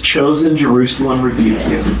who has chosen Jerusalem rebuke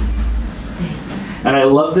you. And I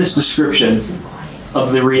love this description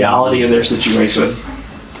of the reality of their situation.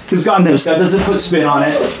 Because God knows, God doesn't put spin on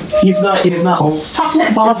it. He's not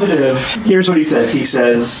talking positive. Here's what he says. He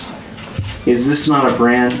says, is this not a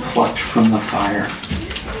brand plucked from the fire?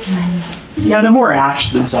 Yeah, no more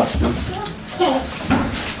ash than substance.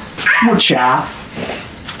 More chaff.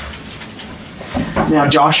 Now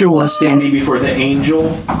Joshua was standing before the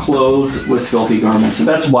angel, clothed with filthy garments. And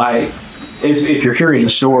that's why, if you're hearing the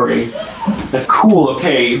story, that's cool,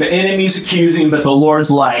 okay, the enemy's accusing, but the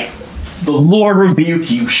Lord's like, the Lord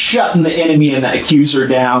rebuke you, shutting the enemy and the accuser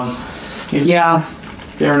down. Yeah,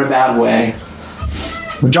 they're in a bad way.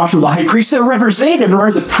 But Joshua the high priest that represented,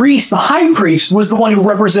 or the priest, the high priest, was the one who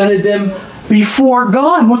represented them before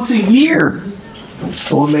God once a year.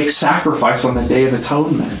 The one makes sacrifice on the Day of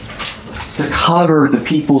Atonement to cover the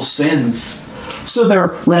people's sins. So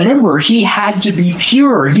remember, he had to be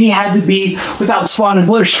pure. He had to be without spot and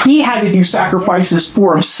blemish. He had to do sacrifices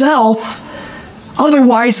for himself.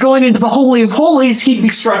 Otherwise, going into the Holy of Holies, he'd be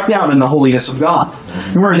struck down in the holiness of God.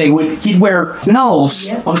 Remember, he'd wear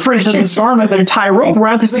nails on the fringe of his garment and tie a rope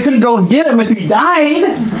around because they couldn't go and get him if he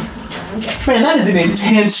died. Man, that is an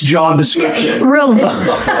intense job description. Really?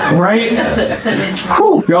 Right?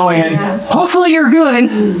 Whew, go in. Hopefully you're good.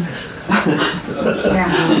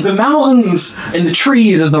 The mountains and the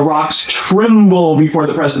trees and the rocks tremble before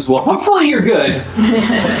the presence of the Lord. Hopefully you're good.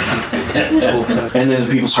 And then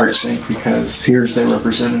the people's hearts sink because here's their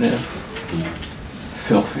representative.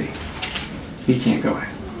 Filthy. He can't go in.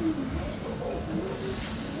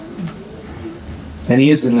 And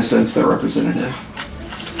he is, in a sense, their representative.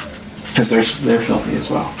 Because they're filthy as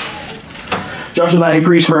well. Joshua the high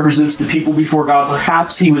priest represents the people before God.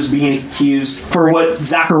 Perhaps he was being accused for what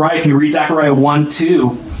Zechariah, if you read Zechariah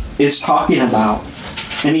 1:2, is talking about.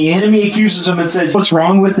 And the enemy accuses him and says, what's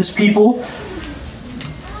wrong with this people?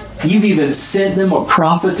 You've even sent them a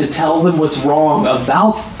prophet to tell them what's wrong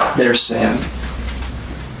about their sin.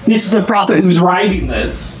 This is a prophet who's writing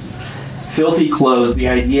this. Filthy clothes, the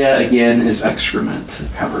idea again is excrement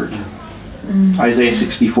covered. Isaiah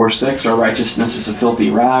 64:6, our righteousness is a filthy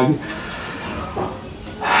rag.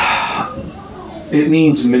 It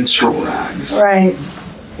means menstrual rags. Right.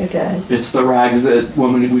 It does. It's the rags that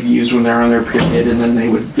women would use when they're on their period, and then they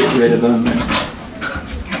would get rid of them. And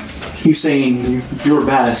he's saying, your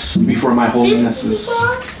best before my holiness is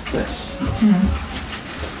this.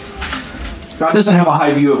 God doesn't have a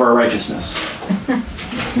high view of our righteousness.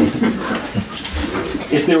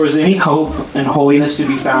 If there was any hope and holiness to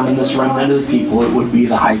be found in this remnant of the people, it would be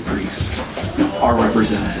the high priest, our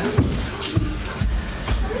representative.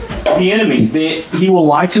 The enemy, he will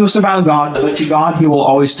lie to us about God, but to God he will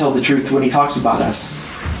always tell the truth when he talks about us.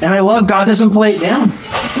 And I love God doesn't play it down.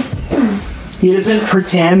 He doesn't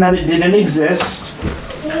pretend that it didn't exist.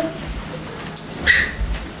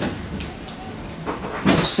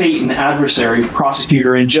 Satan, adversary,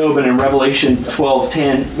 prosecutor, in Job and in Revelation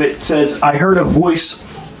 12:10, it says, I heard a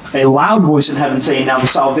loud voice in heaven saying, now the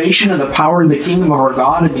salvation and the power and the kingdom of our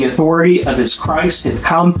God and the authority of his Christ have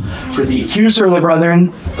come, for the accuser of the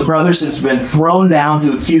brothers has been thrown down,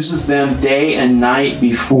 who accuses them day and night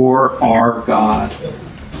before our God.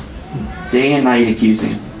 Day and night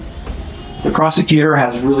accusing. The prosecutor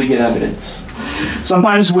has really good evidence.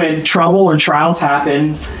 Sometimes when trouble and trials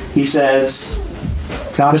happen, he says,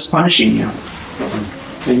 God is punishing you,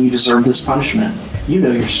 and you deserve this punishment. You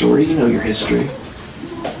know your story, you know your history.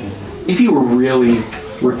 If you were really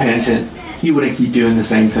repentant, you wouldn't keep doing the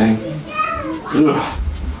same thing. Ugh.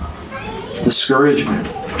 Discouragement.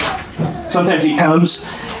 Sometimes he comes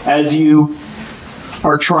as you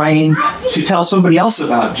are trying to tell somebody else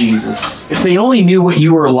about Jesus. If they only knew what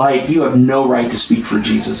you were like, you have no right to speak for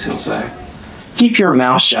Jesus, he'll say. Keep your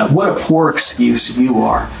mouth shut. What a poor excuse you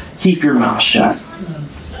are. Keep your mouth shut.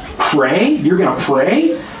 Pray? You're going to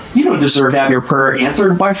pray? You don't deserve to have your prayer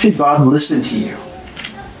answered. Why should God listen to you?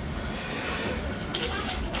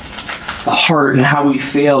 The heart and how we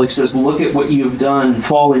fail. He says, look at what you've done,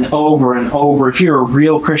 falling over and over. If you're a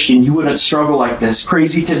real Christian, you wouldn't struggle like this.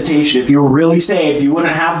 Crazy temptation. If you were really saved, you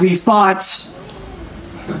wouldn't have these thoughts.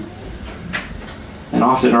 And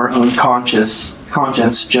often our own conscience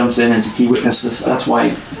jumps in as a key witness. That's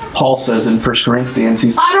why Paul says in 1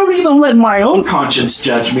 Corinthians, I don't even let my own conscience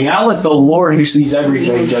judge me. I let the Lord who sees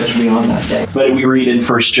everything judge me on that day. But we read in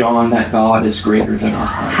 1 John that God is greater than our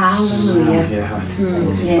hearts. Hallelujah.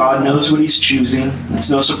 Yes. God knows what he's choosing. It's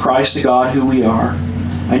no surprise to God who we are.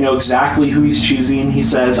 I know exactly who he's choosing. He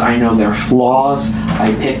says, I know their flaws.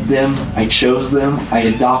 I picked them. I chose them. I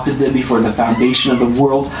adopted them before the foundation of the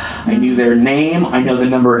world. I knew their name. I know the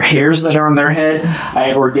number of hairs that are on their head. I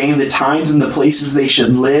have ordained the times and the places they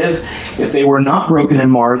should live. If they were not broken and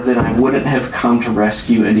marred, then I wouldn't have come to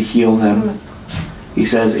rescue and to heal them. He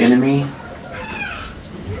says, enemy,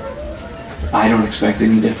 I don't expect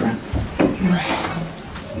any different.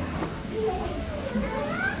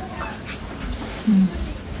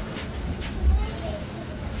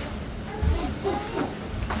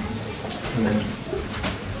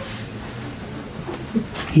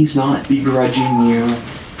 He's not begrudging you.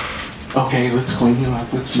 Okay, let's clean you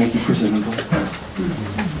up. Let's make you presentable.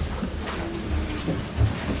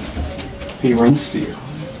 He runs to you.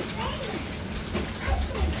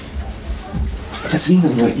 Doesn't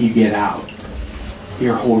even let you get out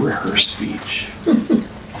your whole rehearsed speech.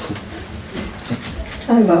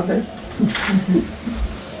 I love it.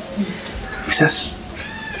 He says,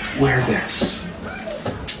 wear this.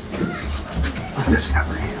 Let this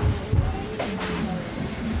cover you.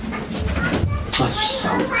 Let's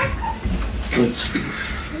celebrate. Let's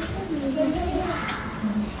feast.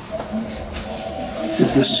 He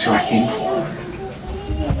says, this is who I came for.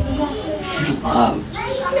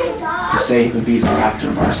 loves to save and be the captain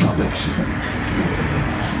of our salvation.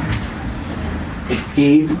 It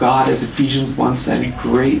gave God, as Ephesians 1 said, a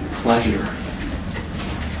great pleasure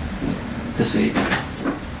to save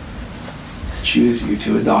you, to choose you,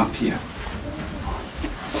 to adopt you.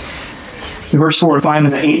 In verse 4 and 5,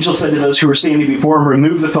 and the angel said to those who were standing before him,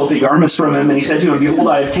 remove the filthy garments from him. And he said to him, behold,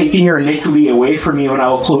 I have taken your iniquity away from you, and I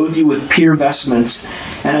will clothe you with pure vestments.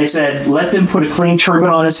 And I said, let them put a clean turban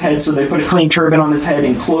on his head. So they put a clean turban on his head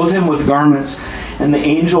and clothed him with garments. And the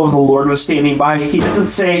angel of the Lord was standing by. He doesn't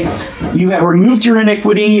say, you have removed your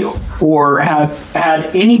iniquity or have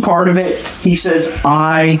had any part of it. He says,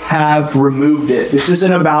 I have removed it. This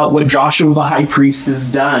isn't about what Joshua the high priest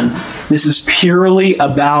has done. This is purely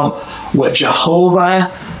about what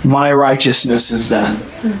Jehovah, my righteousness, has done.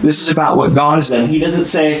 This is about what God has done. He doesn't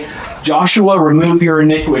say, Joshua, remove your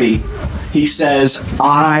iniquity. He says,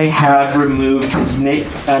 I have removed his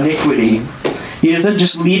iniquity. He doesn't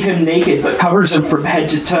just leave him naked, but covers him from head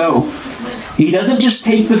to toe. He doesn't just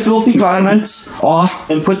take the filthy garments off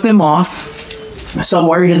and put them off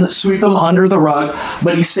somewhere. He doesn't sweep them under the rug,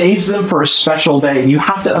 but he saves them for a special day. You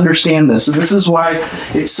have to understand this. And this is why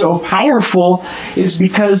it's so powerful, is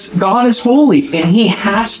because God is holy, and he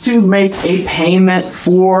has to make a payment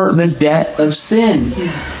for the debt of sin.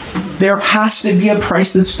 There has to be a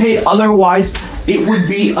price that's paid. Otherwise, it would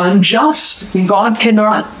be unjust. And God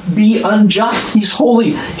cannot be unjust. He's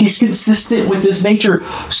holy. He's consistent with his nature.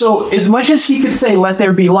 So as much as he could say, let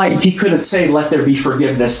there be light, he couldn't say, let there be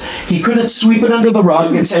forgiveness. He couldn't sweep it under the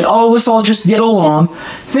rug and say, oh, let's all just get along.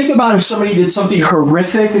 Think about if somebody did something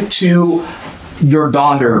horrific to your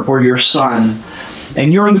daughter or your son,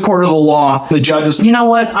 and you're in the court of the law. The judge is, you know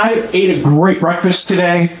what? I ate a great breakfast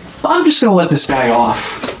today. I'm just going to let this guy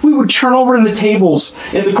off. We would turn over the tables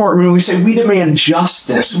in the courtroom and we say, we demand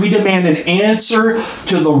justice. We demand an answer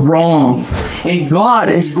to the wrong. And God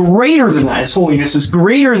is greater than that. His holiness is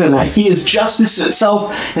greater than that. He is justice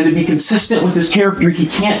itself. And to be consistent with his character, he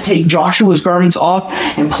can't take Joshua's garments off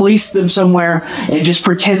and place them somewhere and just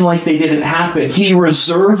pretend like they didn't happen. He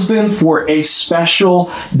reserves them for a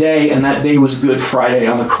special day. And that day was Good Friday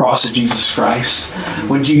on the cross of Jesus Christ,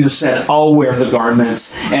 when Jesus said, I'll wear the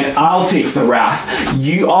garments and I'll take the wrath.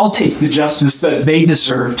 I'll take the justice that they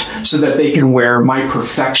deserved so that they can wear my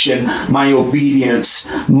perfection, my obedience,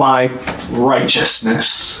 my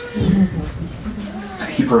righteousness.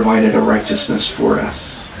 He provided a righteousness for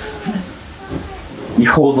us.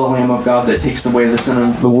 Behold the Lamb of God that takes away the sin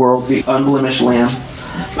of the world, the unblemished Lamb.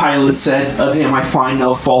 Pilate said, of him I find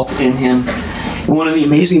no fault in him. And one of the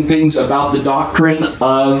amazing things about the doctrine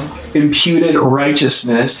of imputed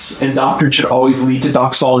righteousness, and doctrine should always lead to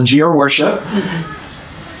doxology or worship,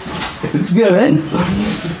 if it's good,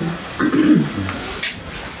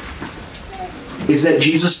 is that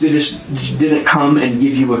Jesus didn't come and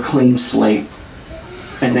give you a clean slate,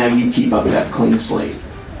 and now you keep up that clean slate.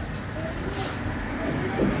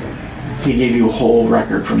 He gave you a whole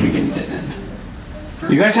record from beginning to end.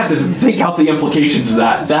 You guys have to think out the implications of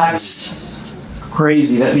that. That's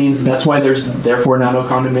crazy. That means that's why there's therefore now no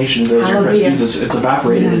condemnation to those who are in Christ Jesus. It's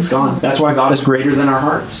evaporated. It's gone. That's why God is greater than our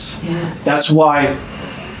hearts. Yes. That's why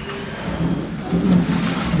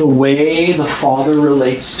the way the Father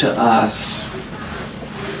relates to us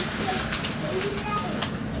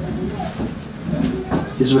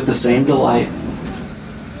is with the same delight,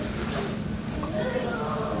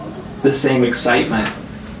 the same excitement,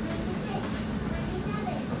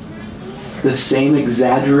 the same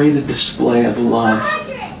exaggerated display of love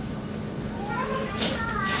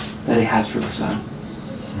that he has for the Son.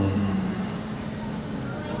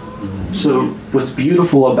 So what's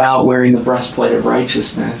beautiful about wearing the breastplate of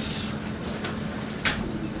righteousness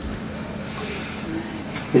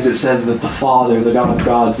is it says that the Father, the God of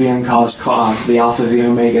gods, the uncaused cause, the Alpha, the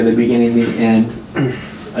Omega, the beginning, the end,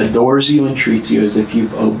 adores you and treats you as if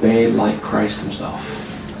you've obeyed like Christ himself.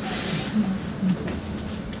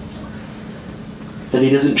 That he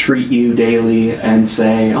doesn't treat you daily and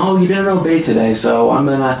say, oh, you didn't obey today, so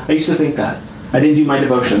I used to think that. I didn't do my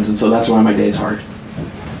devotions, and so that's why my day's hard.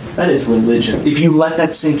 That is religion. If you let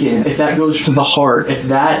that sink in, if that goes to the heart, if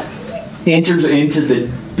that enters into the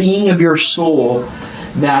being of your soul,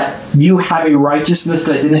 that you have a righteousness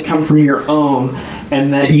that didn't come from your own,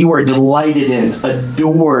 and that you are delighted in,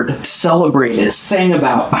 adored, celebrated, sang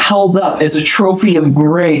about, held up as a trophy of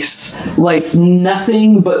grace, like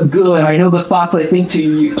nothing but good. I know the thoughts I think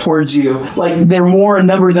towards you, like they're more in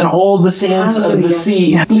number than all the sands of the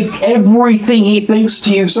sea. Like everything he thinks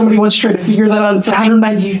to you, somebody once tried to figure that out. It's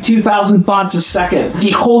 192,000 thoughts a second.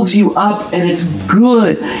 He holds you up, and it's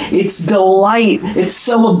good. It's delight. It's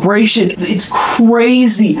celebration. It's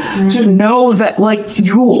crazy. to know that, like,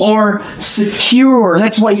 you are secure.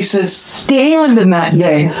 That's why he says, stand in that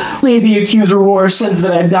day. Lay the accuser of our sins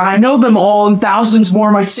that I've done. I know them all, and thousands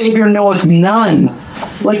more. My Savior knoweth none.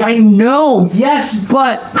 Like, I know, yes,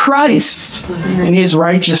 but Christ and his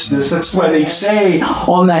righteousness. That's why they say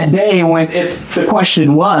on that day, when if the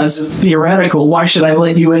question was, it's theoretical, why should I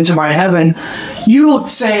let you into my heaven? You don't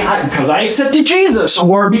say, because I accepted Jesus,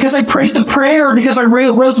 or because I prayed the prayer, or because I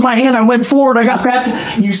rose my hand, I went forward, I got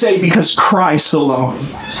baptized. You say, because Christ alone.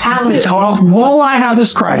 All I have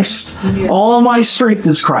is Christ. All my strength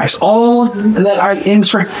is Christ. All that I am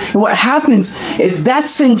strength. And what happens is that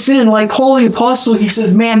sinks in, like Paul the Apostle, he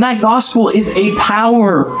says, man, that gospel is a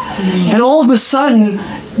power. And all of a sudden,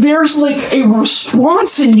 there's like a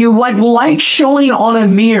response in you, like light showing on a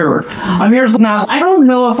mirror. A mirror's now, I don't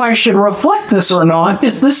know if I should reflect this or not.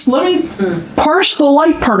 Is this, let me parse the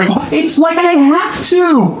light particle. It's like I have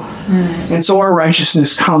to. And so our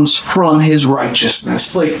righteousness comes from his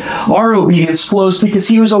righteousness. Like our obedience flows because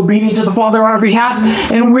he was obedient to the Father on our behalf,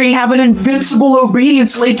 and we have an invincible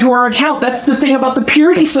obedience laid to our account. That's the thing about the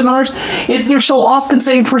purity seminars, is they're so often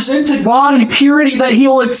saying, present to God in purity that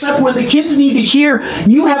he'll accept. When the kids need to hear,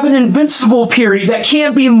 you have an invincible purity that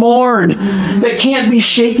can't be marred, that can't be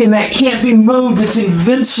shaken, that can't be moved. It's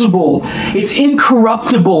invincible. It's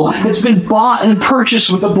incorruptible. It's been bought and purchased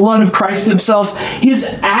with the blood of Christ himself. His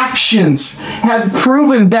actions have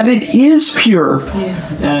proven that it is pure.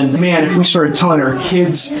 And man, if we started telling our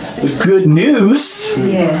kids the good news,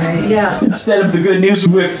 instead of the good news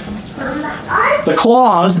with the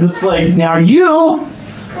clause that's like, now you.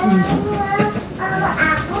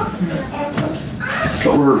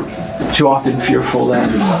 But we're too often fearful that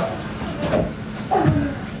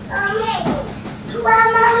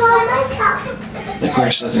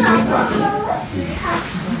grace doesn't do enough.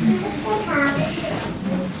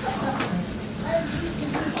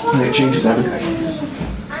 And it changes everything.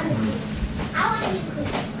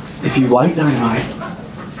 If you light dynamite,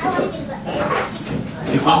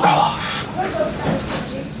 it won't go off.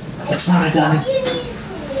 It's not a done.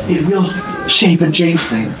 It will shape and change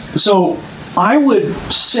things. So I would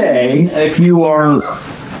say, if you are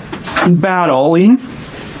battling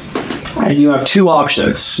and you have two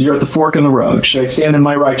options, you're at the fork in the road. Should I stand in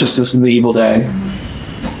my righteousness in the evil day?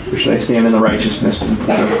 Or should I stand in the righteousness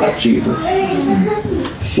of Jesus?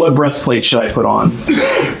 What breastplate should I put on?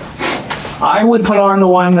 I would put on the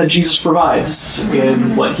one that Jesus provides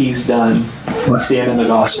in what he's done, and stand in the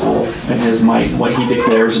gospel and his might. What he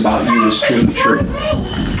declares about you is truly true.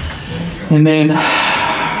 And then,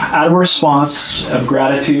 out of a response of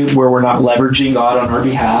gratitude, where we're not leveraging God on our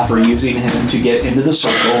behalf or using him to get into the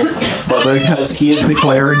circle, but because he has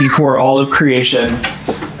declared before all of creation,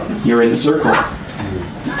 you're in the circle.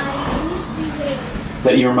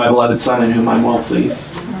 That you are my beloved Son in whom I'm well pleased.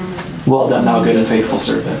 Well done, thou good and faithful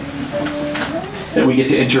servant. That we get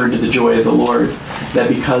to enter into the joy of the Lord. That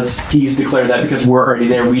because he's declared that, because we're already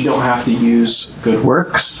there, we don't have to use good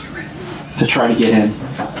works to try to get in.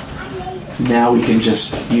 Now we can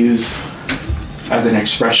just use as an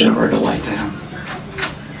expression of our delight to him.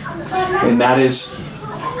 And that is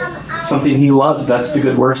something he loves. That's the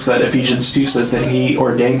good works that Ephesians 2 says that he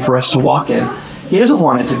ordained for us to walk in. He doesn't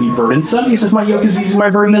want it to be burdensome. He says, my yoke is easy, my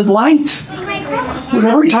burden is light.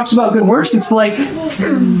 Whenever he talks about good works, it's like, come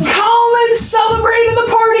and celebrate in the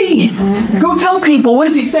party. Go tell people. What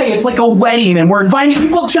does he say? It's like a wedding, and we're inviting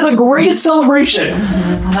people to the greatest celebration.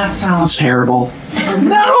 Well, that sounds terrible.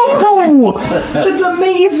 No! That's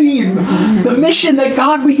amazing. The mission that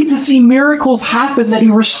God, we get to see miracles happen, that he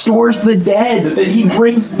restores the dead, that he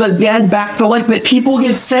brings the dead back to life, that people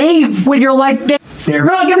get saved when you're like, they're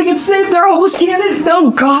not going to get saved, they're hopeless candidates.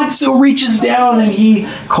 No, God still reaches down and he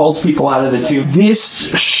calls people out of the tomb.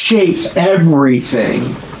 This shapes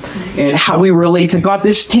everything. And how we relate to God.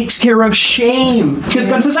 This takes care of shame. Because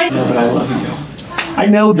God says, I know, but I love you. I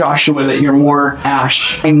know, Joshua, that you're more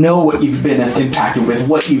ash. I know what you've been impacted with,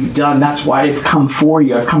 what you've done. That's why I've come for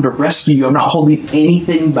you. I've come to rescue you. I'm not holding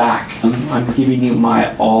anything back. I'm giving you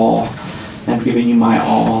my all. I'm giving you my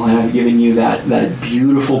all. And I'm giving you that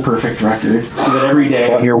beautiful, perfect record. So that every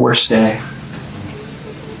day, on your worst day,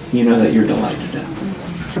 you know that you're delighted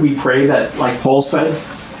in. We pray that, like Paul said,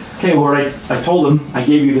 okay, Lord, I told them, I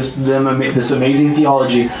gave you this amazing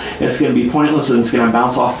theology, and it's going to be pointless and it's going to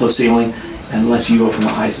bounce off the ceiling unless you open the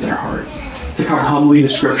eyes of their heart. To come humbly to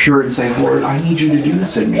Scripture and say, Lord, I need you to do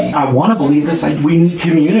this in me. I want to believe this. We need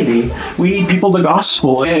community. We need people to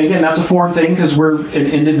gospel. And again, that's a foreign thing because we're an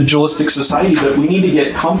individualistic society, but we need to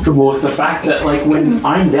get comfortable with the fact that, like, when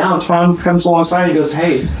I'm down, Tom comes alongside and goes,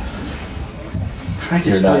 hey, Can I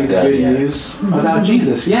just You're say not the done good yet. news about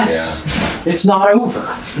Jesus? Yes, it's not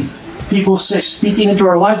over. People say speaking into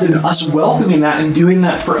our lives and us welcoming that and doing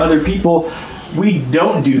that for other people. We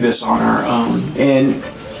don't do this on our own. And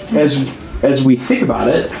as we think about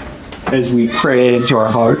it, as we pray into our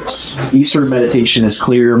hearts, Easter meditation is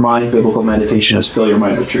clear your mind, biblical meditation is fill your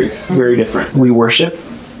mind with truth. Very different. We worship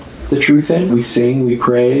the truth in, we sing, we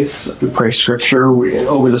praise, we pray scripture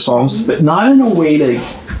over the Psalms, but not in a way to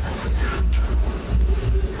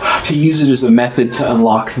use it as a method to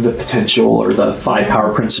unlock the potential or the 5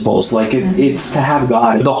 power principles. Like it's to have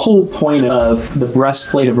God. The whole point of the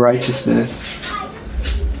breastplate of righteousness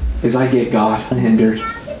is I get God unhindered.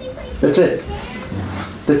 That's it.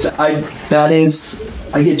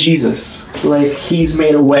 I get Jesus. Like He's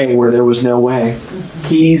made a way where there was no way.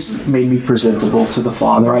 He's made me presentable to the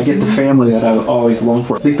Father. I get the family that I've always longed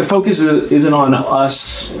for. Like the focus isn't on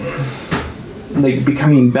us like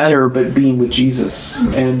becoming better, but being with Jesus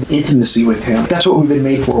and intimacy with Him. That's what we've been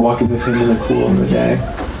made for, walking with Him in the cool of the day.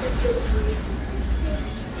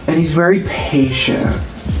 And He's very patient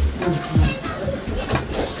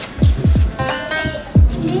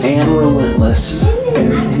and relentless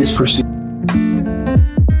in His pursuit